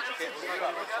all day is kick.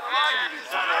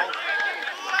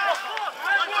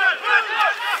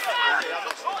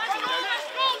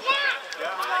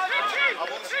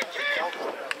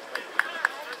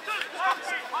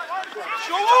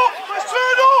 Show up! Let's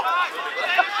turn up!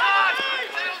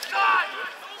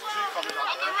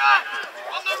 On the right!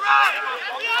 On the right!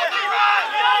 On the right!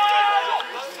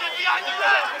 Get behind the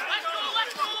red!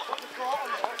 Let's go!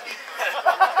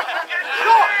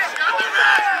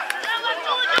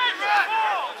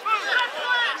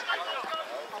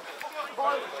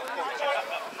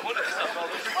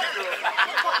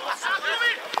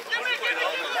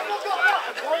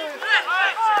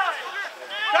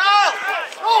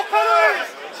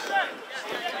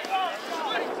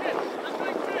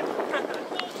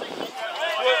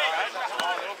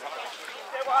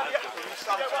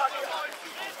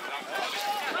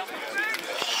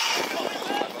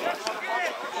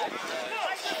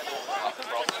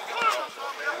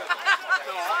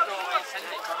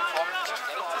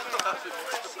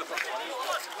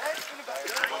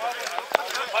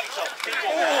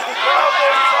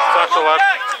 Tackle lad.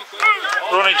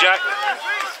 Running Jack.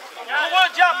 Good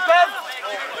work, Jack, Ben.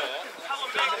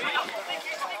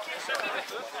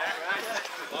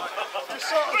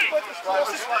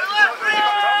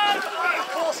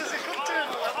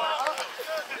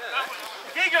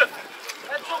 Keegan,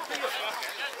 heads up for you.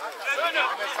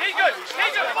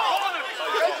 Keegan, follow him.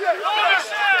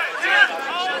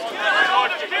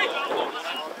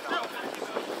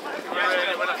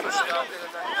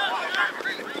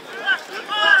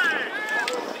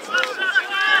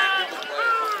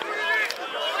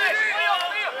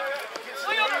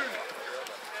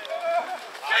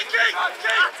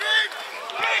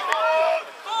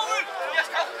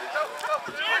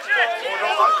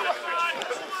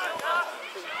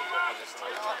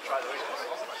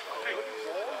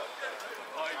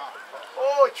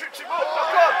 Oh, he tripped him up.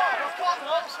 Back on.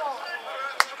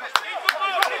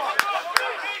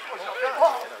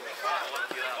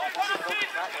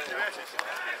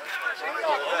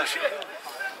 Oh, shit.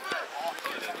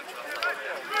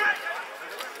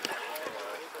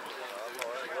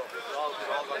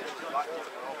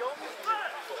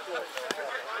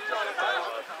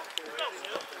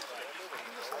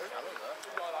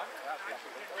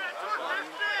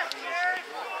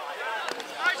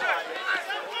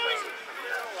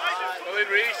 Go in,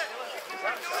 Reece.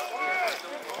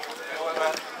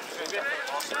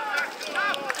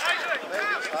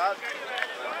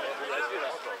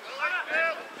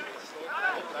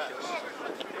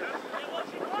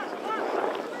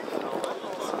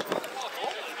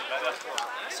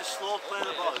 It's a slow play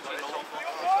the ball.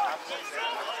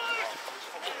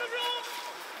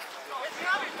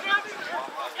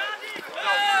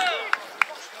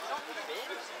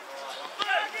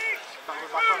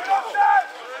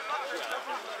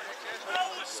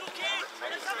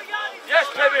 Yes,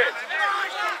 pivot.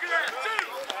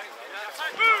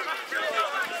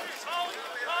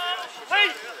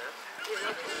 Please.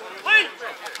 Please.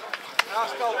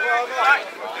 Last goal, well done.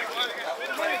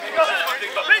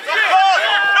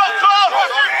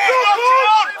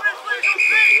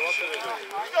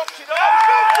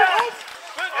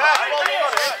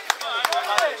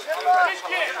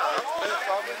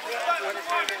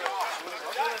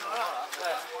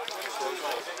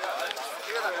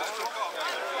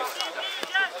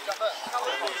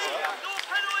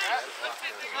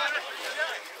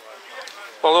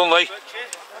 Well done, Lee.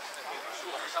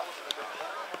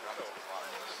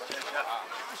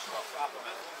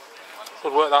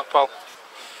 Good work, that pal.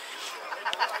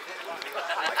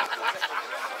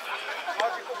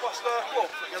 Why'd you go past their club?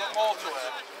 You're not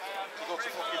Waterhead to go to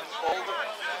fucking Oldham.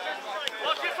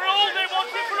 Watch it for Oldham,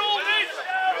 watch it for Oldham!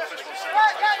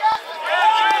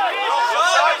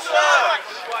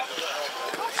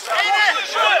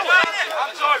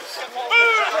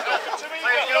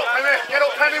 Get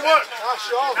up, Penny, work. Nice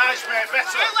shot. Nice, mate,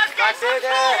 better. Let's get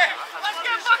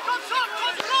back on top,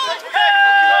 control!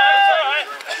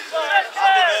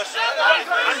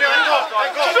 Andy, let go, let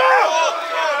go.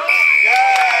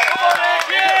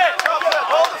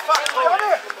 Hold the fat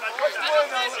corner.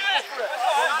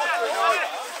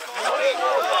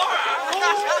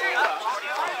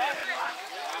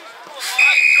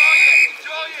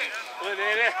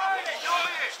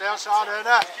 Stay outside,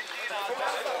 Erna.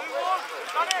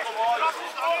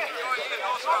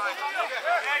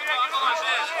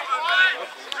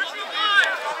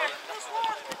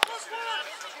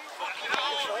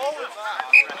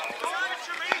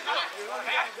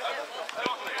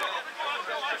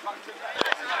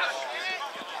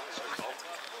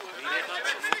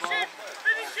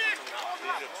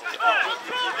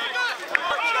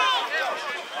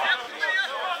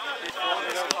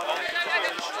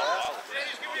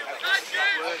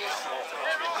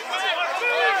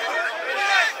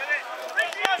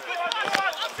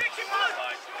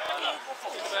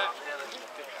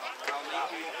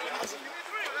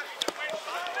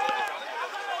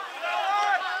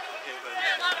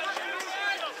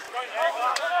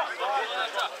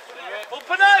 Up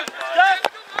and out! Step!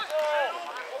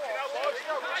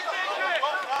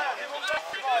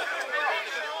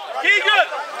 Keegan!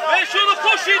 Make sure they're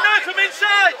pushing now from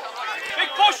inside! Big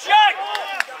push, Jack!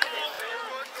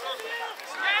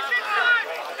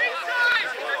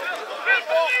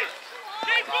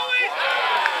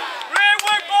 Great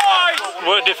work, boys!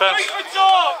 Work defence. Great for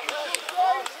talk!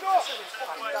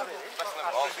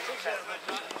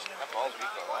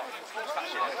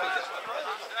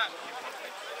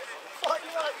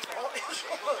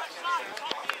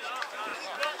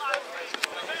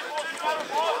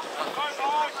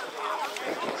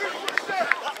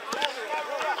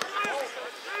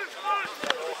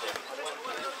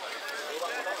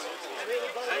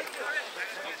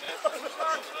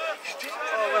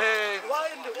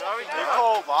 You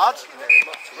cold, lad.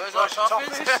 Where's our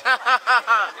toppings?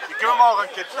 You give them all the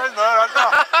kids in there, aren't you?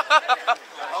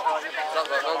 That's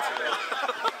what I'll do.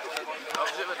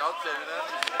 Opposite what I'll do,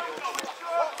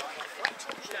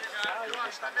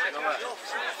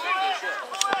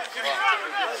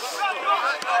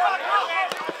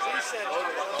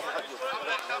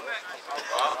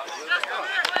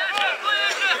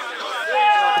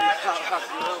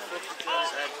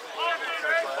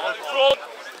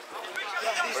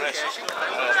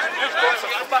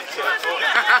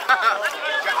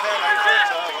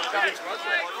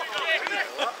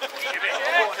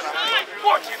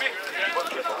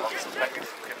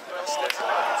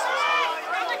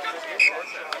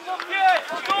 Yeah!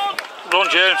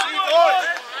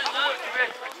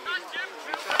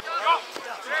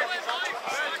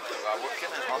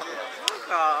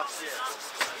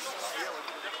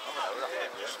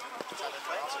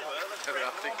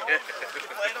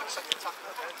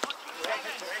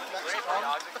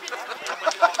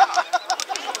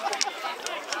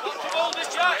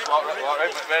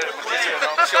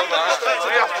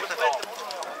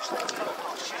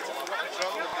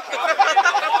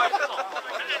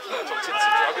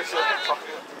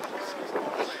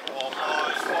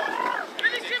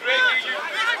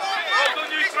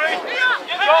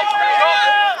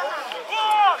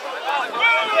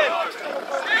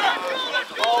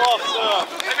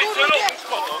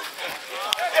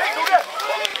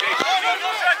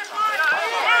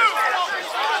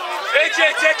 AJ,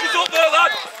 take us up there,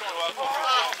 lad.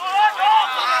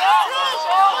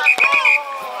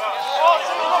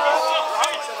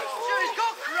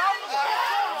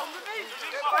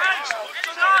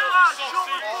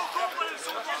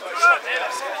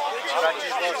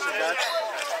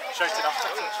 Shouting off to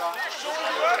touch.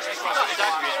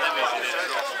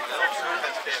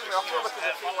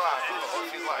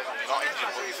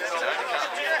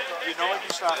 You know if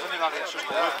you start running on it, it's just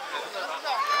good. What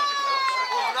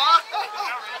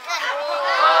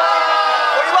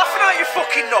are you laughing at, you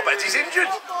fucking knobhead? He's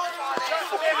injured.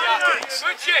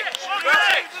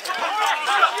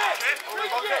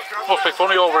 Must be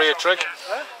funny over here, Trig.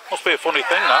 Must be a funny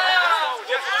thing, that.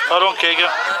 I don't care.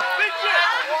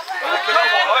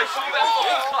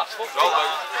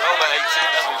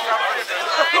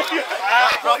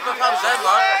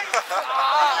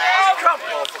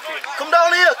 Come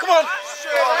down here, come on.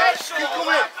 Keep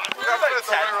coming.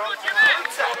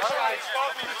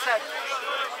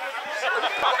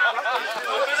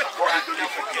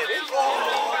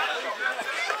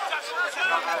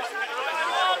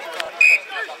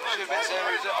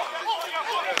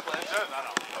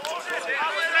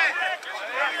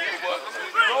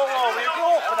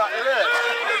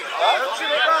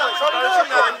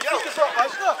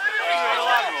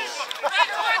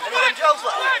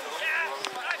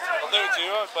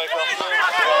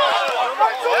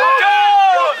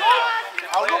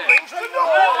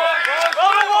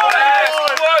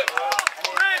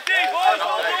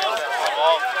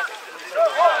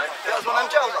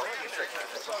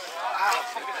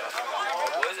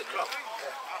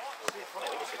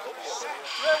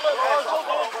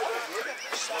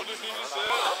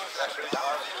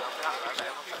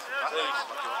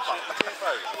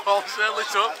 Well, certainly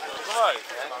took. Right.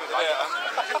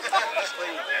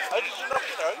 How did you knock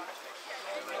it out?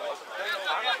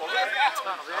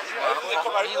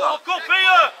 Look up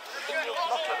here!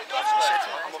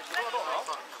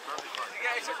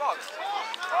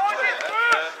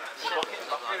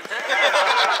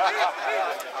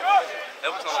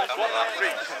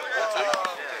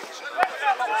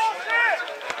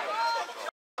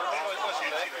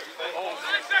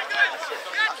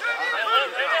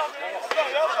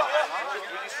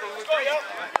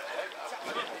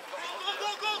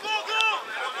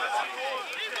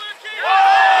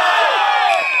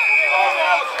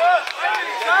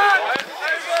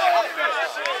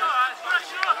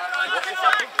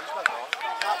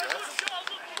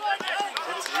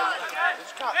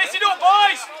 Listen up,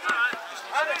 boys!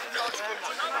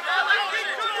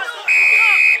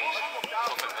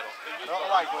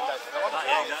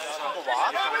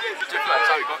 That's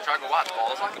how you got to try and go wide the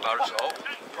ball. It's like a bar of salt.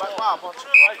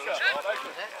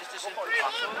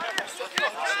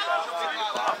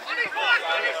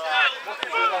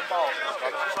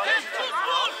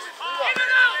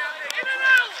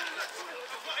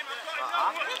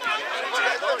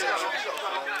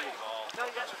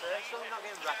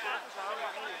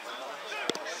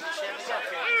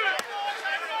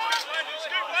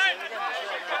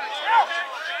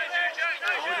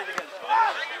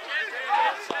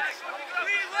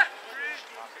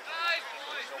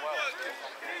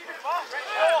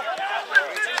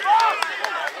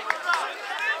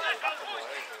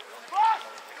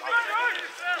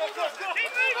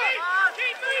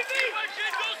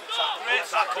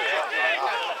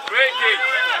 Great kick.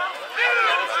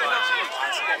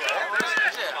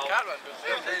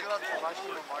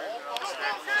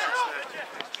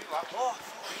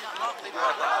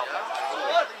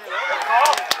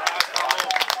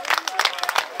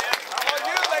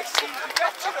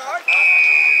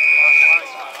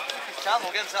 Cam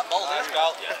against that ball, there.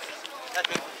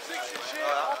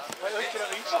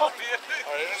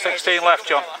 16 left,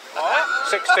 John.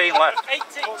 16 left.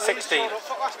 16.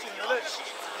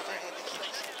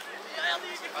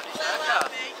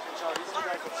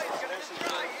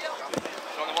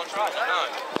 Only one try, no.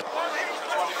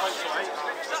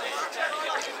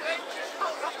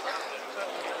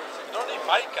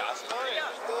 bike cast.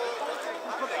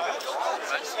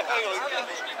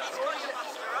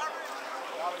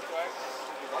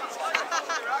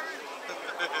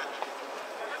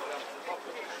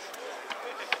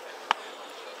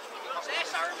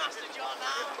 Sorry, Master John.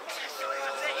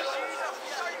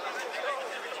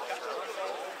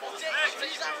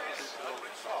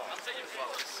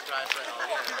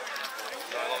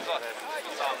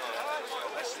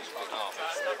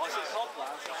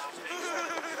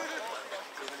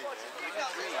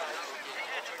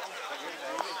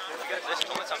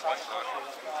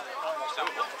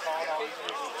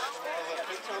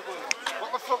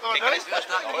 What the fuck are they doing?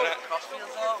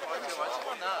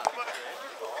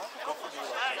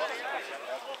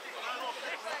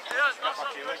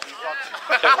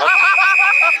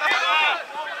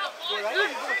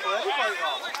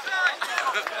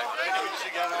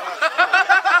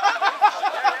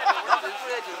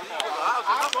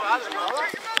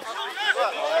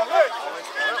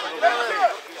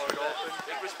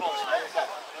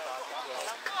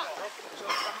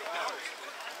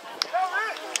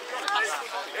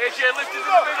 AJ lifted in the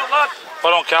middle, lad.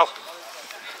 Well done, Cal.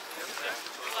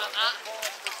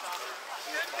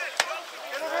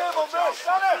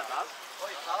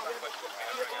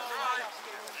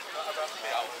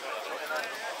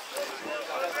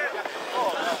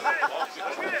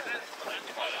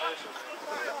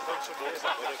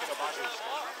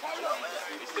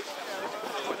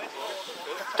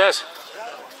 Des,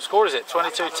 score is it?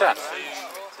 22-10?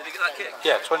 Did he get that kick?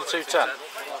 Yeah, 22-10.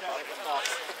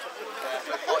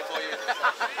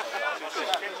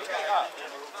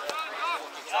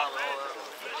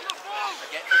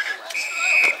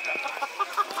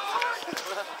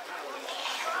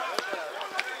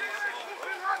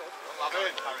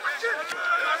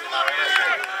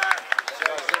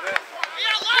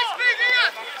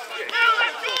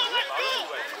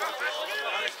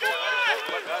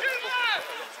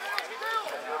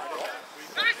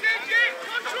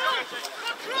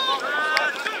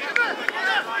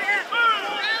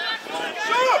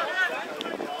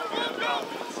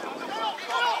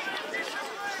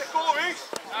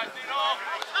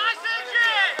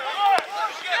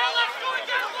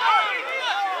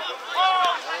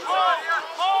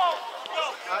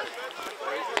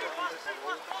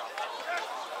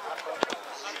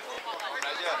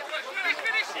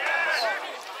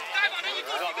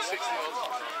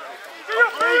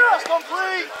 That's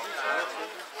complete!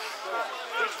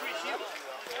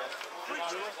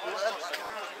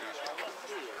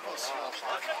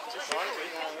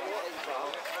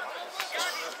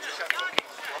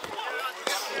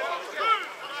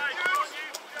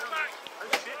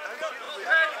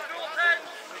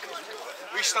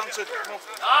 We stand to...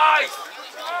 Nice!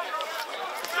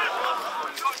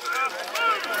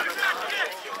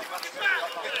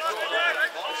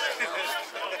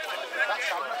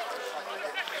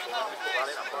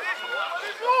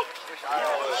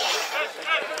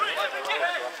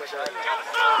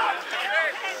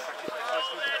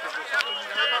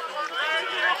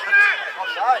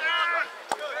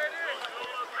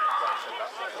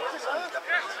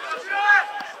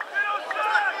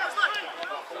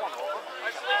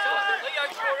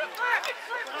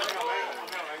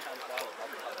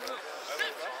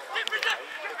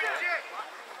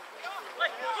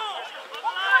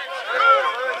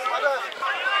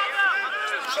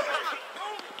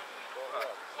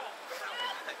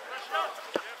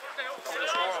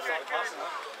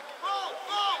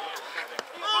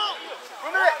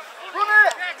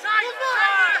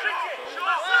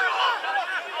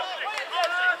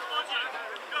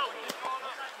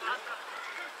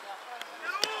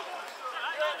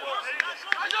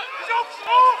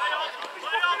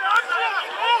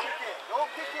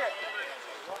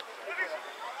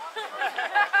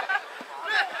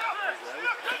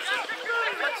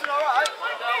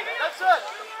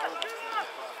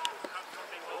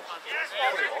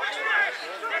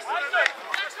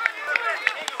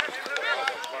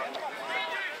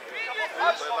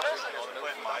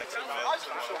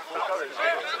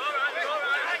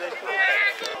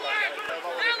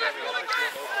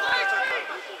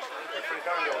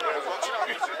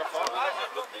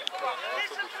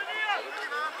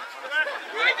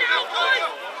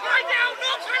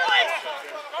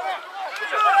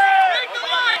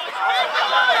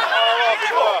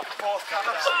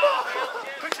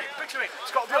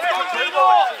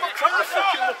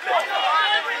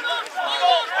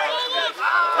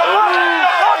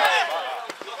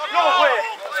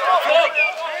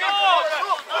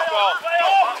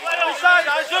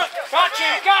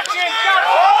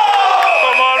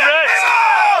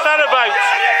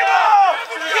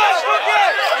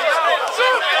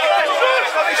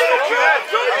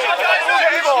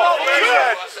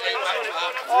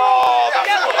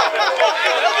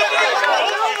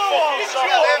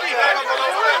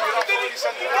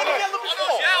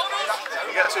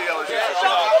 Oh,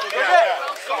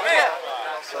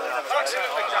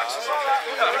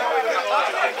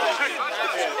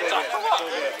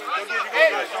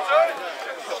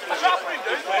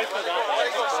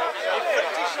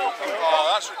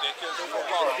 that's ridiculous.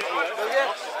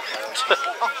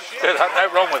 There's no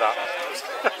wrong with that.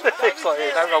 It's like,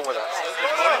 there's no wrong with that.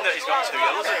 Knowing that he's got 2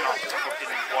 yellows and not fucking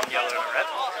 1 yellow and a red.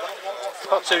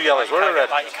 Got 2 yellows, we're a red.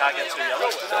 Like you can't get 2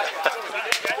 yellows.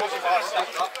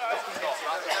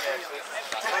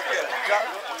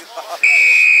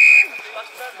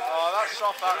 Oh, that's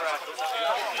soft, that red.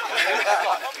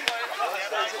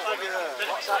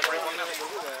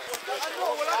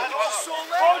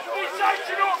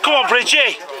 Come on,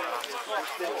 Bridgie!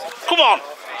 Come on!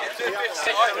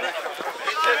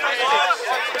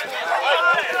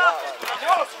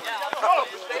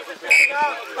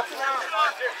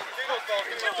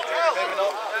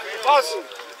 Buzz!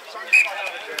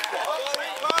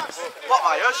 What,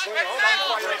 Myers?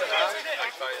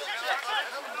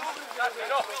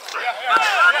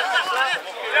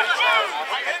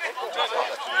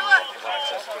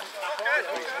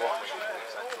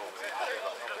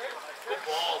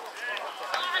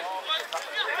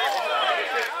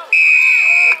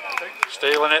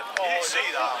 Stealing it. You didn't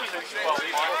see that.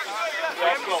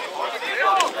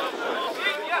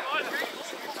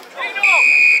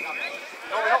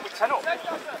 No, we're not. We're 10 up.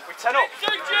 We're 10 up.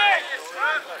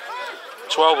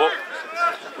 12 up.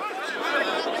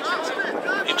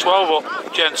 You're 12 up,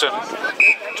 Jensen. 22-10.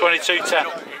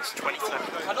 It's 20-10.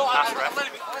 That's ref.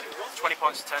 20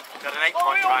 points to 10. We had an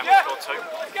 8-point try and we scored 2.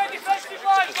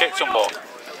 You kicked on ball.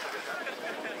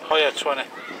 Oh yeah, 20.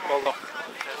 Well done.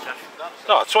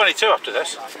 No, 22 after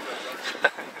this.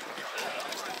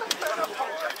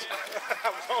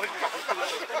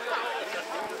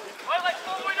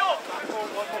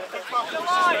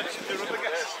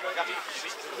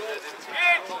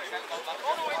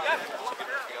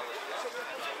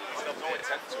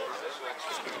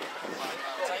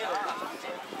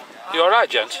 You alright,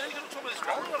 gents?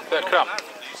 Bit of cramp?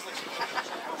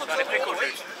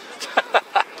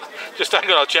 Just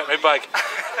hang on, I'll check my bag.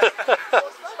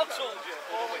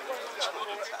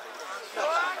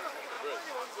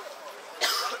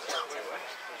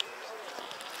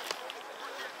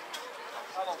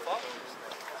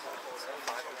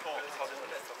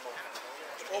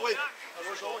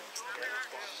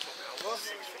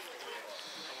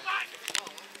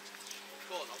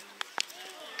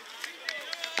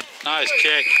 Nice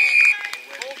kick.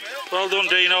 Well done,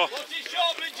 Dino.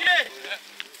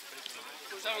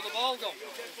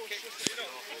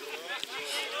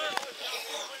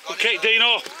 Good kick,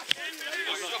 Dino.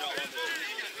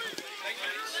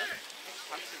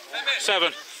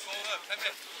 7.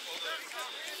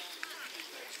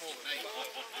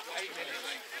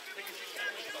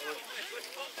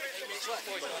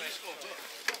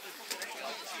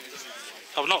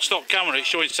 I've not stopped camera, it's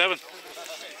showing 7.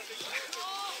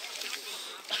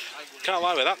 Can't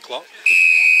lie with that clock.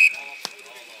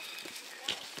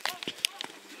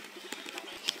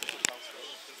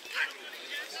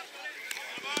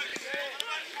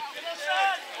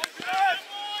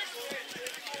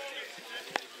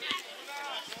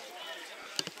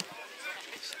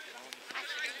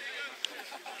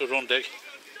 Good run, Dig.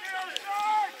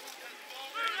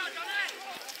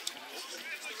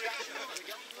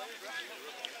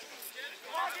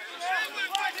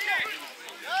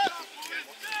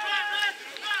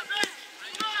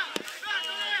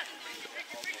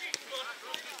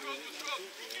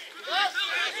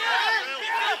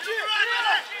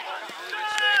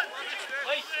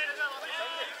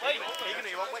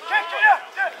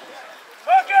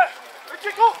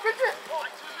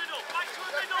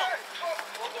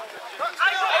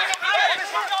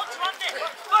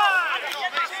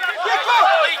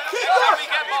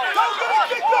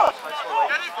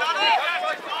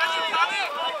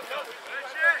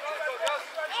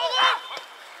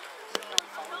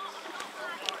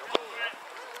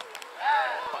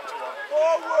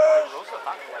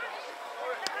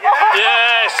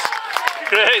 Yes!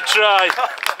 Great try.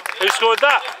 Who scored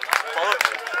that?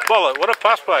 Bollock. What a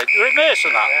pass by. Rick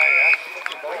Mason that?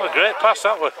 Yeah. What a great pass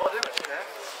that was.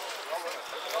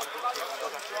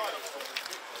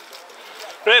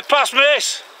 Great pass,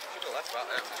 Mace.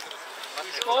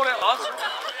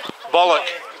 Bollock.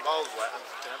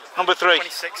 Number 3.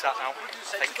 26 that now. I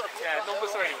think. Yeah, number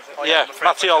 3 was it? Oh, yeah,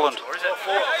 Matty Holland. Or is it?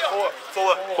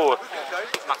 4.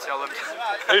 Matty Holland.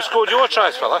 Who scored your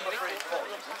tries, fella?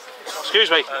 Excuse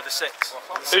me. The 6.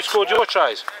 Who scored your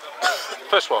tries?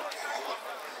 First one.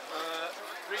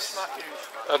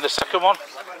 And the second one?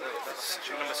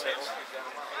 Number 6.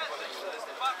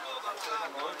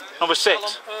 Number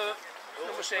 6.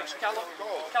 Number 6,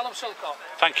 Callum Silcock.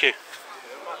 Thank you.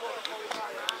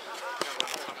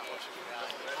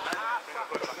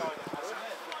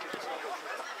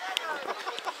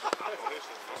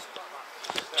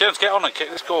 Gents, get on and kick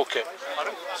this goal kick.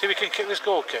 See if we can kick this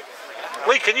goal kick.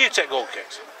 Lee, can you take goal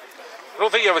kicks? I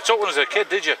don't think you ever took one as a kid,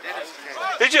 did you?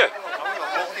 Did you?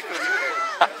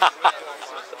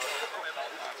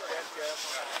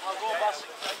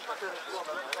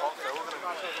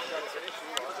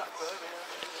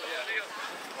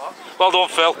 Well done,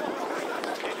 Phil.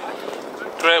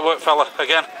 Great work, fella,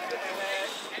 again.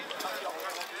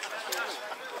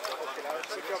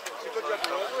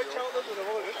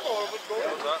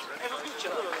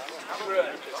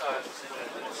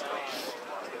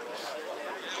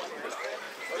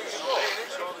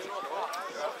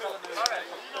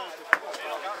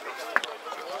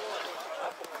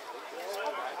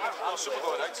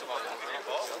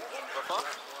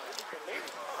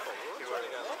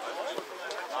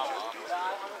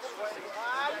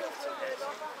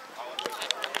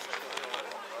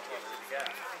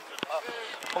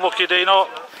 Unlucky, Dino.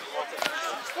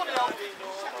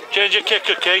 Change your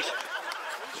kicker, Keith.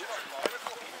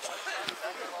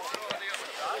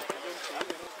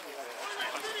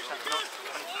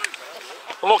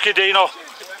 Unlucky, Dino.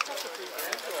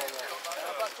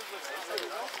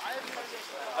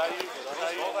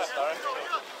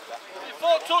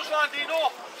 Touchline,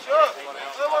 Dino. Sure.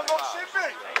 Everyone got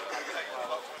Sydney.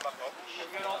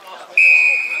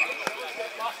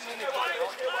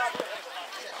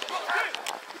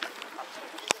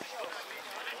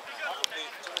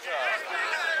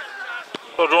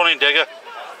 Good running, Digger.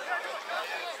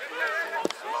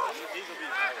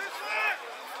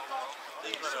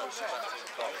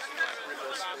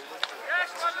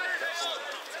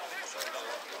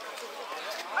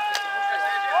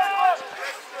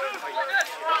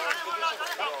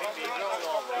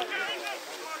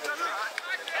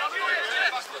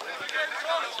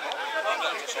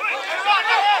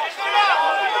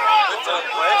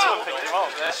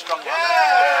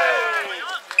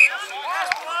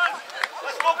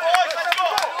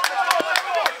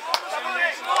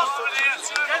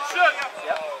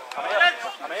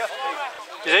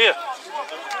 He's here.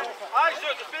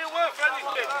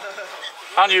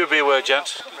 And you beware,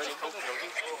 gents.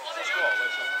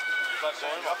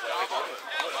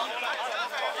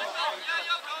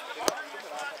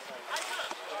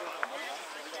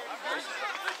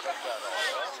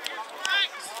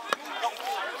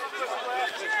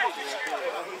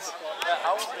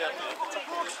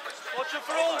 Watch it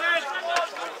for Oldham.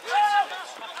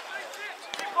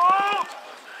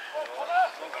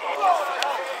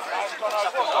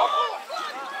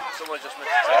 Someone just missed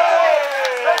it.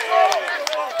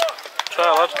 Try,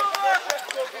 lad.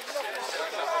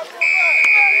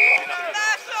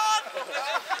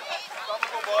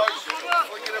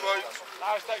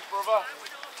 Nice, thanks, brother.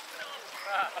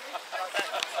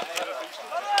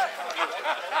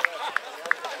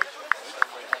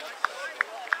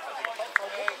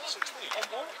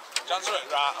 Jan's right,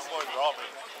 I'm going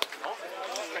Robbie.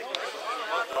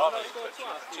 Robbie,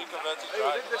 2 converted We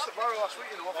drive. did this at Barrow last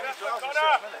week in the 1 minute trials in 6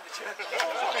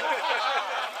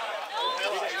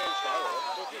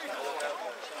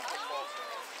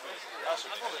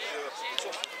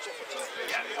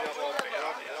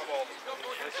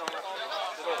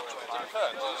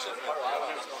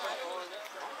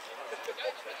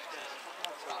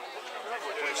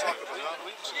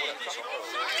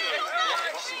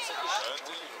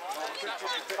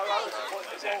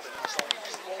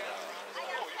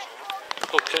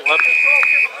 Good kick, lad.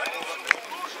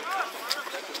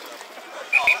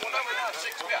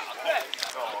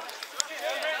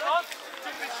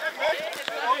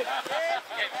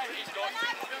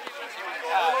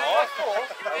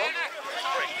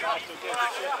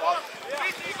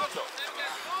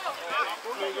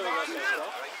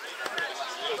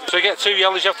 So you get 2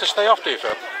 yellows, you have to stay off, do you,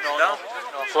 Phil? No.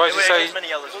 So why does it say? Many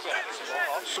yellows.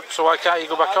 So why can't you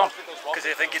go back on? Because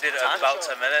I think he did it at about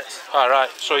 10 minutes. All right.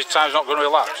 So his time's not going to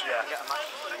elapse. Yeah.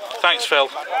 Thanks, Phil.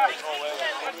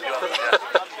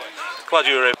 Glad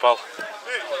you were in, pal.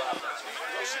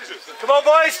 Come on,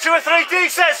 boys. 2 or 3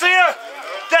 D-sets here.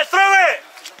 Get through it.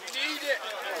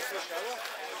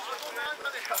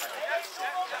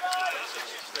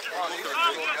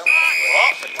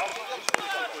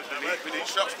 We need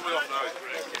shots coming off now.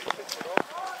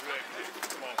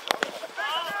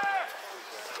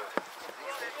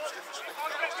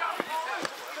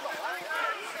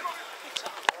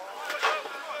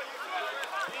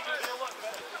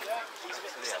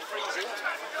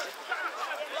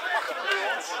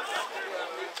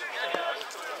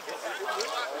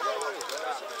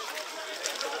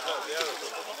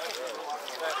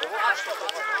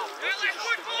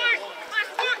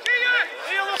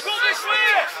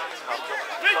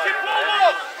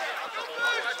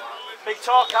 Big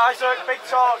talk, Isaac, big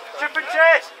talk. Chip and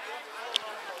chase.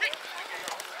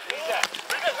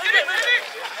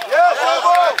 Yeah,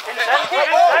 bravo!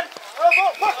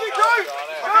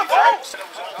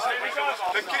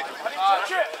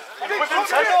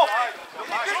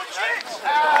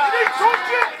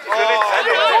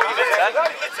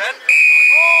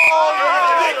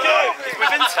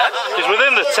 He's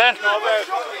within the 10.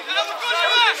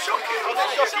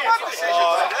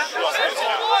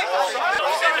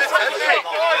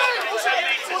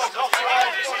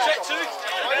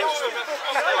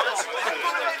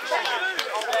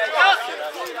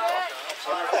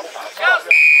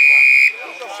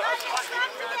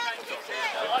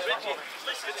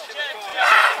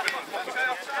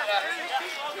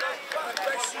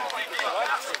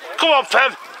 Come on,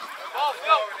 Pem.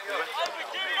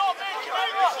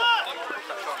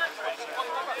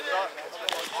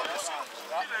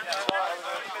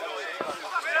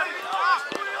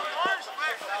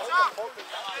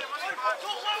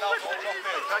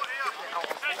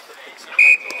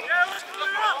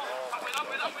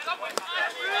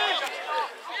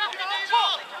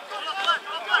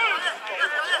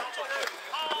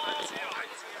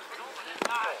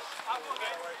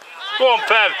 Go on,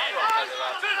 Pem.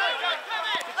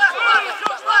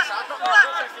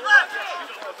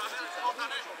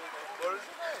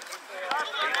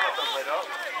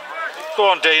 Go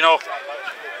on, Dino.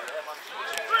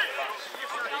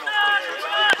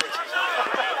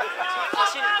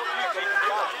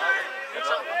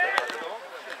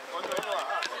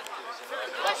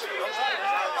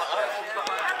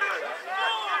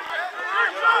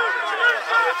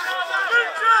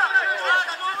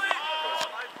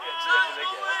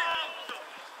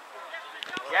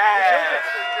 Yeah.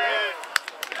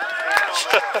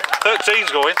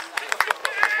 13's going.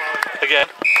 Again.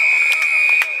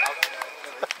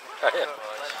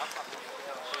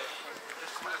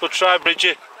 Good try,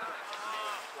 Bridgie.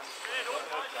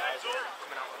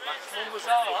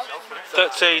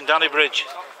 13, Danny Bridge.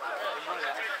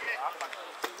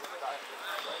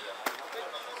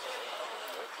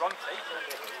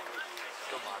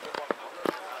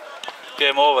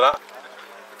 Game over that.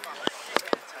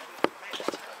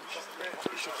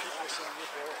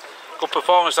 Good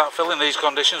performance that Phil in these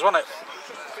conditions, wasn't it?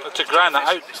 To grind that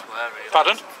out.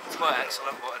 Pardon? It's quite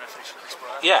excellent, but an efficient display.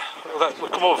 Yeah, well, we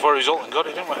come over for a result and got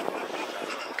it, didn't we?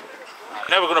 You're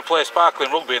never going to play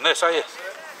sparkling rugby in this, are you?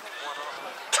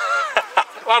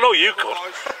 Well, I know you could.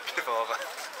 Give over.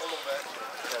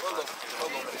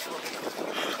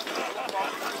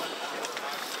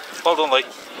 Well done, Lee.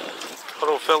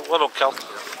 Well done, Phil. Well done, Cal.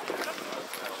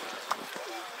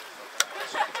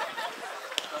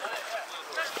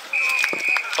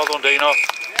 Well done, Dino.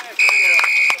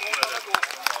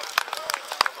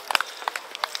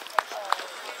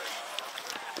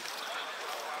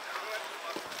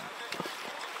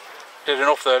 Did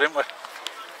enough there, didn't we?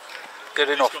 Did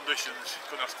enough. Conditions,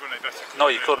 couldn't ask for any better. No,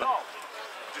 you couldn't.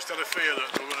 Just had a fear that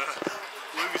we were going to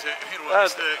lose it, you know,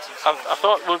 mistakes. And I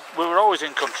thought we were always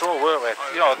in control, weren't we?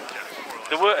 You know,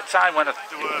 there weren't a time when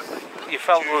you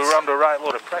felt we were under a right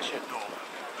load of pressure. No,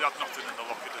 they had nothing in the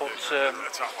locker to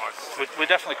But do. we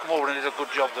definitely come over and did a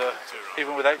good job there,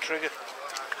 even without Trigger.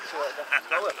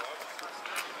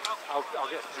 I'll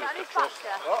get through the truck.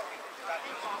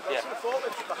 Yeah.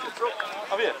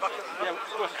 Have you? Yeah,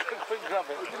 quick grab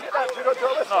it.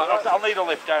 No, I'll need a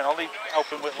lift down. I'll need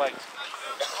helping with legs.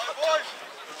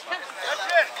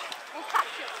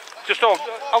 Just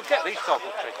I'll get these top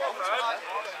of tricks.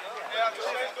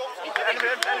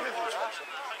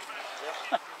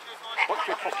 What's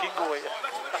your fucking go at you?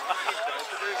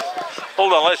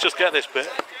 Hold on, let's just get this bit.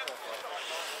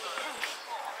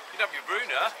 You have your brew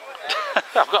now.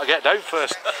 I've got to get down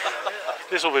first.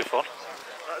 This will be fun.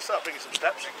 Let's start bringing some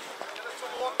steps.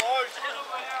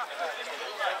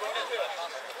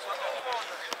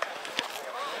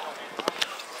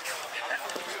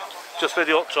 Just for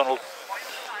the up tunnel.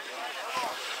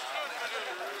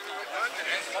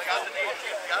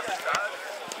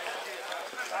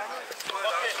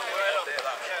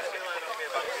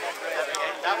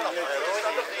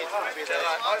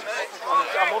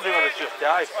 I'm wondering whether it's just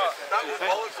dive.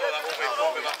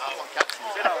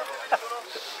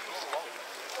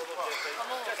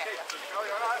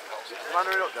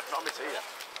 Not me tea yet.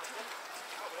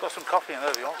 Got some coffee in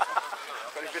there if you want. Got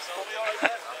any biscuits?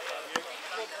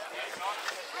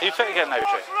 Are you fit again now,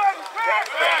 Trick?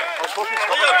 I was supposed to be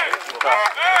stopping.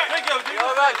 You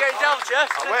alright getting down, Jeff?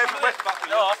 I'm waiting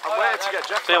to get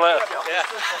Jeff. See you later. Yeah,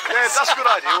 that's a good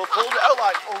idea. We'll pull it out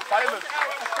like old firemen.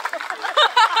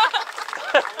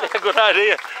 Yeah, good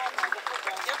idea.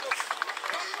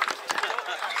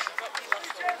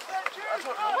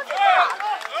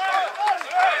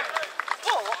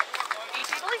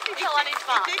 On his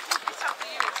back. He did put this up for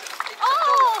you.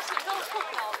 Oh, so he's on the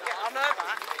football. Yeah, on her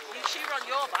back. She were on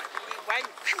your back. He went,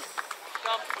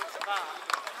 gone into bar.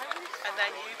 And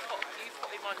then you put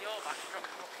him on your back and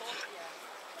dropped him off course.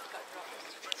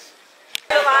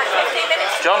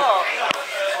 John,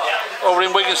 over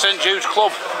in Wigan St Judes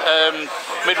Club,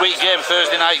 midweek game,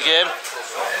 Thursday night game.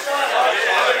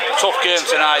 Tough game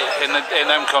tonight in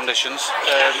them conditions,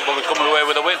 but we're coming away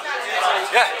with a win.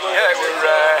 Yeah,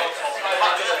 we're.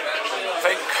 I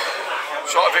think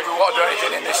sort of if we want to do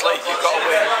anything in this league, you've got to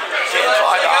win games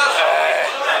like that.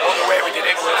 The way we did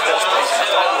it was most places. I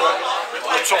thought we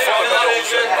were tough up the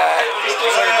middles and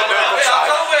so you could do a good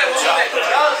side.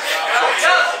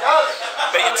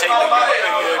 Beat a team that we're going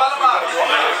to be one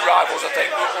of the rivals, I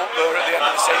think, up there at the end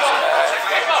of the season.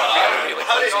 Really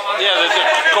pleasing. Yeah, there's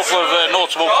a couple of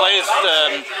notable players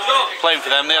playing for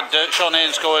them. They had Sean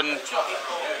Ainscoe and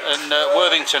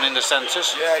Worthington in the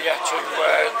centres. Yeah, two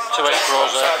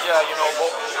ex-pros there. Yeah, you know,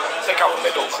 but I think our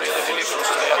middles really did it for us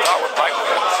today. Our back were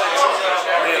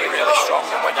really, really strong.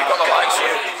 And when you've got the likes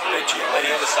of Reggie Lee,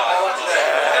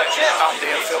 Andy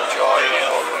and Phil Joy, you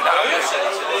know, running out of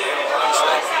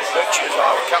obviously Richards,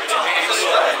 our captain,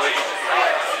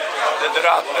 they're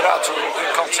hard to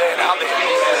contain, aren't they?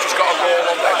 You've just got to roll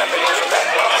on down the middles and then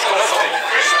score some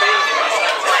speed.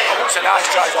 I wouldn't say nice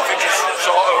tries, I think just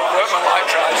sort of workman-like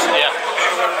tries. Yeah.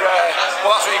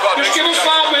 Well, that's what you've got to do. Just give us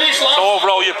 5 minutes, lads. So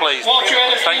overall, you're pleased.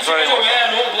 Thanks very much.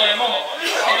 Don't blame them.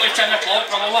 Nearly 10 o'clock,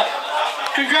 probably.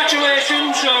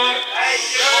 Congratulations.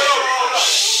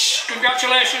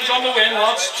 Congratulations on the win,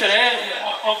 lads, today.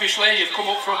 Obviously, you've come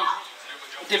up from a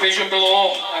division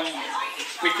below, and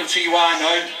we can see why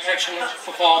now. Excellent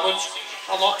performance.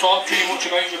 I'll not talk too much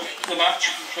about the match,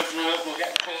 because we'll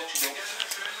get the coaches up.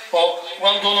 But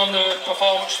well done on the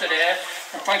performance today,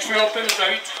 and thanks for helping us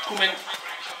out coming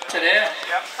today,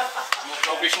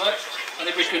 obviously. And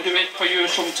if we can do it for you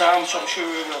sometimes, I'm sure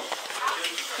we will.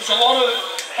 There's a lot of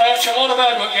hard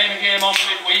work getting a game on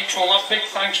midweek, so I'll have big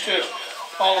thanks to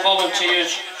all the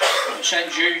volunteers at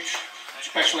St Judes,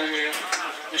 especially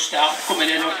the staff coming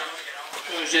in on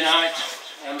Thursday night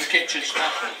and the kitchen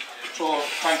staff. So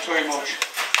thanks very much.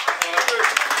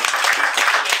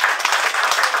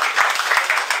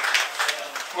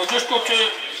 We'll just go to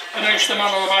announce the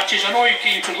man of the matches. I know you're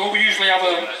keen to go. We usually have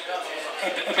a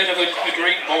bit of a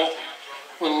drink, but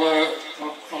we'll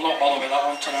not bother with that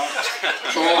one tonight.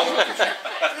 So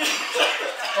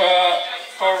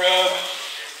for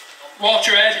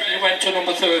Waterhead, he went to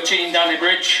number 13, Danny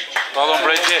Bridge. Well done,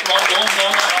 Bridge. Well done,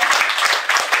 Dan.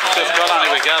 Just gone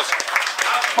anyway, guys.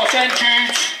 For St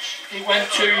Judes, he went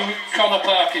to Connor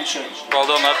Parkinson. Well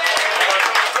done, lad.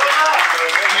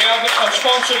 We have a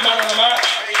sponsored man of the match.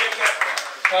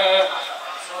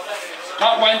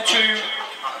 That went to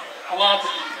a lad.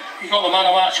 He got the man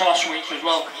of the match last week as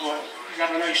well. He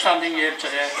had an outstanding game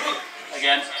today.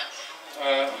 Again,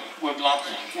 we're glad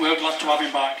to have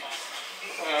him back.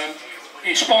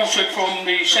 He's sponsored from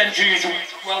the St Judes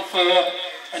Welfare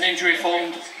and Injury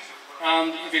Fund,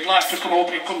 and if he'd like to come up,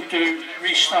 he'd come to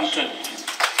Reece Stanton.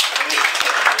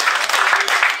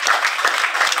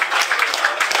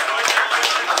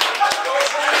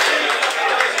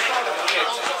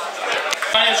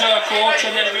 As our coach,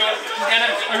 and then if you can get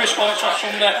a response on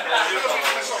Sunday,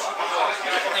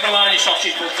 never mind your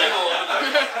sausage butter.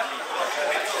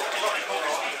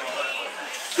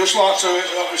 Just like to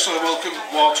obviously welcome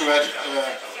Waterhead,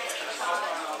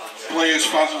 players,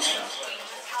 fans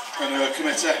and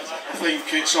committee. I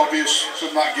think it's obvious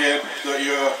from that game that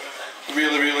you're a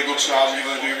really, really good side and you're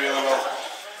going to do really well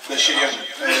this year.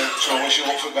 So we should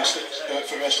look for the rest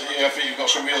of the year. I think you've got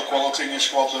some real quality in your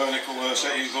squad there, Nickel,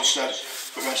 set you in good stead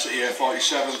for the rest of the year.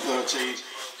 47, 13,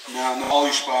 and all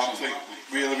your span, I think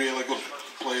really, really good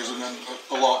players, and then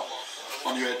a lot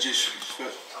on your edges.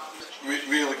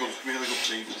 Really good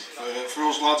team. For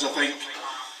us lads, I think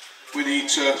we need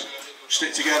to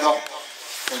stick together,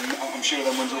 and I'm sure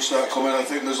then wins will start coming. I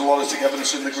think there's a lot of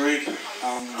togetherness in the group,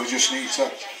 and we just need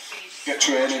to get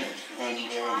training and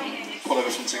put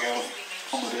everything together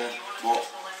on the day. But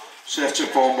safe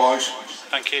trip home, boys.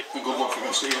 Thank you. And good luck for the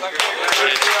rest of the year.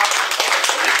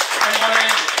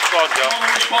 Go on, John.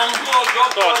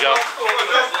 Go on, John.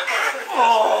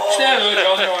 Stay there,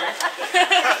 John.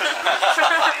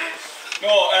 No,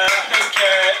 I think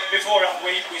before that we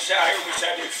week we set out, we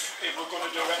said if we're going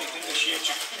to do anything this year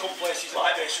to come places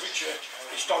like this, which are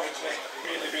historically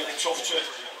really tough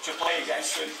to play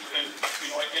against, and you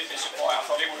know, it didn't disappoint. I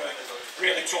thought it was a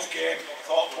really tough game. I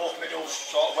thought both middles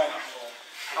sort of went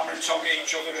hammer and tong at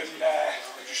each other, and I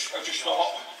just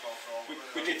thought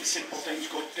we did the simple things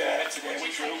good today,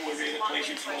 which were really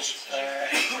pleasing for us.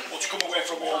 But to come away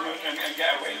from home and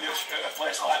get a win at a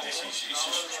place like this is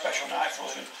a special night for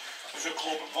us, and as a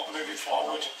club moving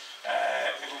forward,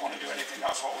 if we want to do anything,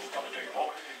 that's what we've got to do.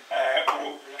 But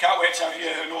can't wait to have you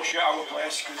no shit our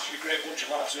place, because you're a great bunch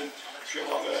of lads, and sure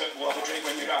we'll have a drink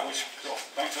when you're at ours. So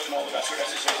thanks and all the best for the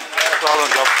rest of the season. Well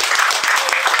done, Job.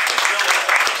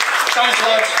 Thanks,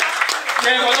 lads.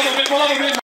 Yeah, we'll have a bit.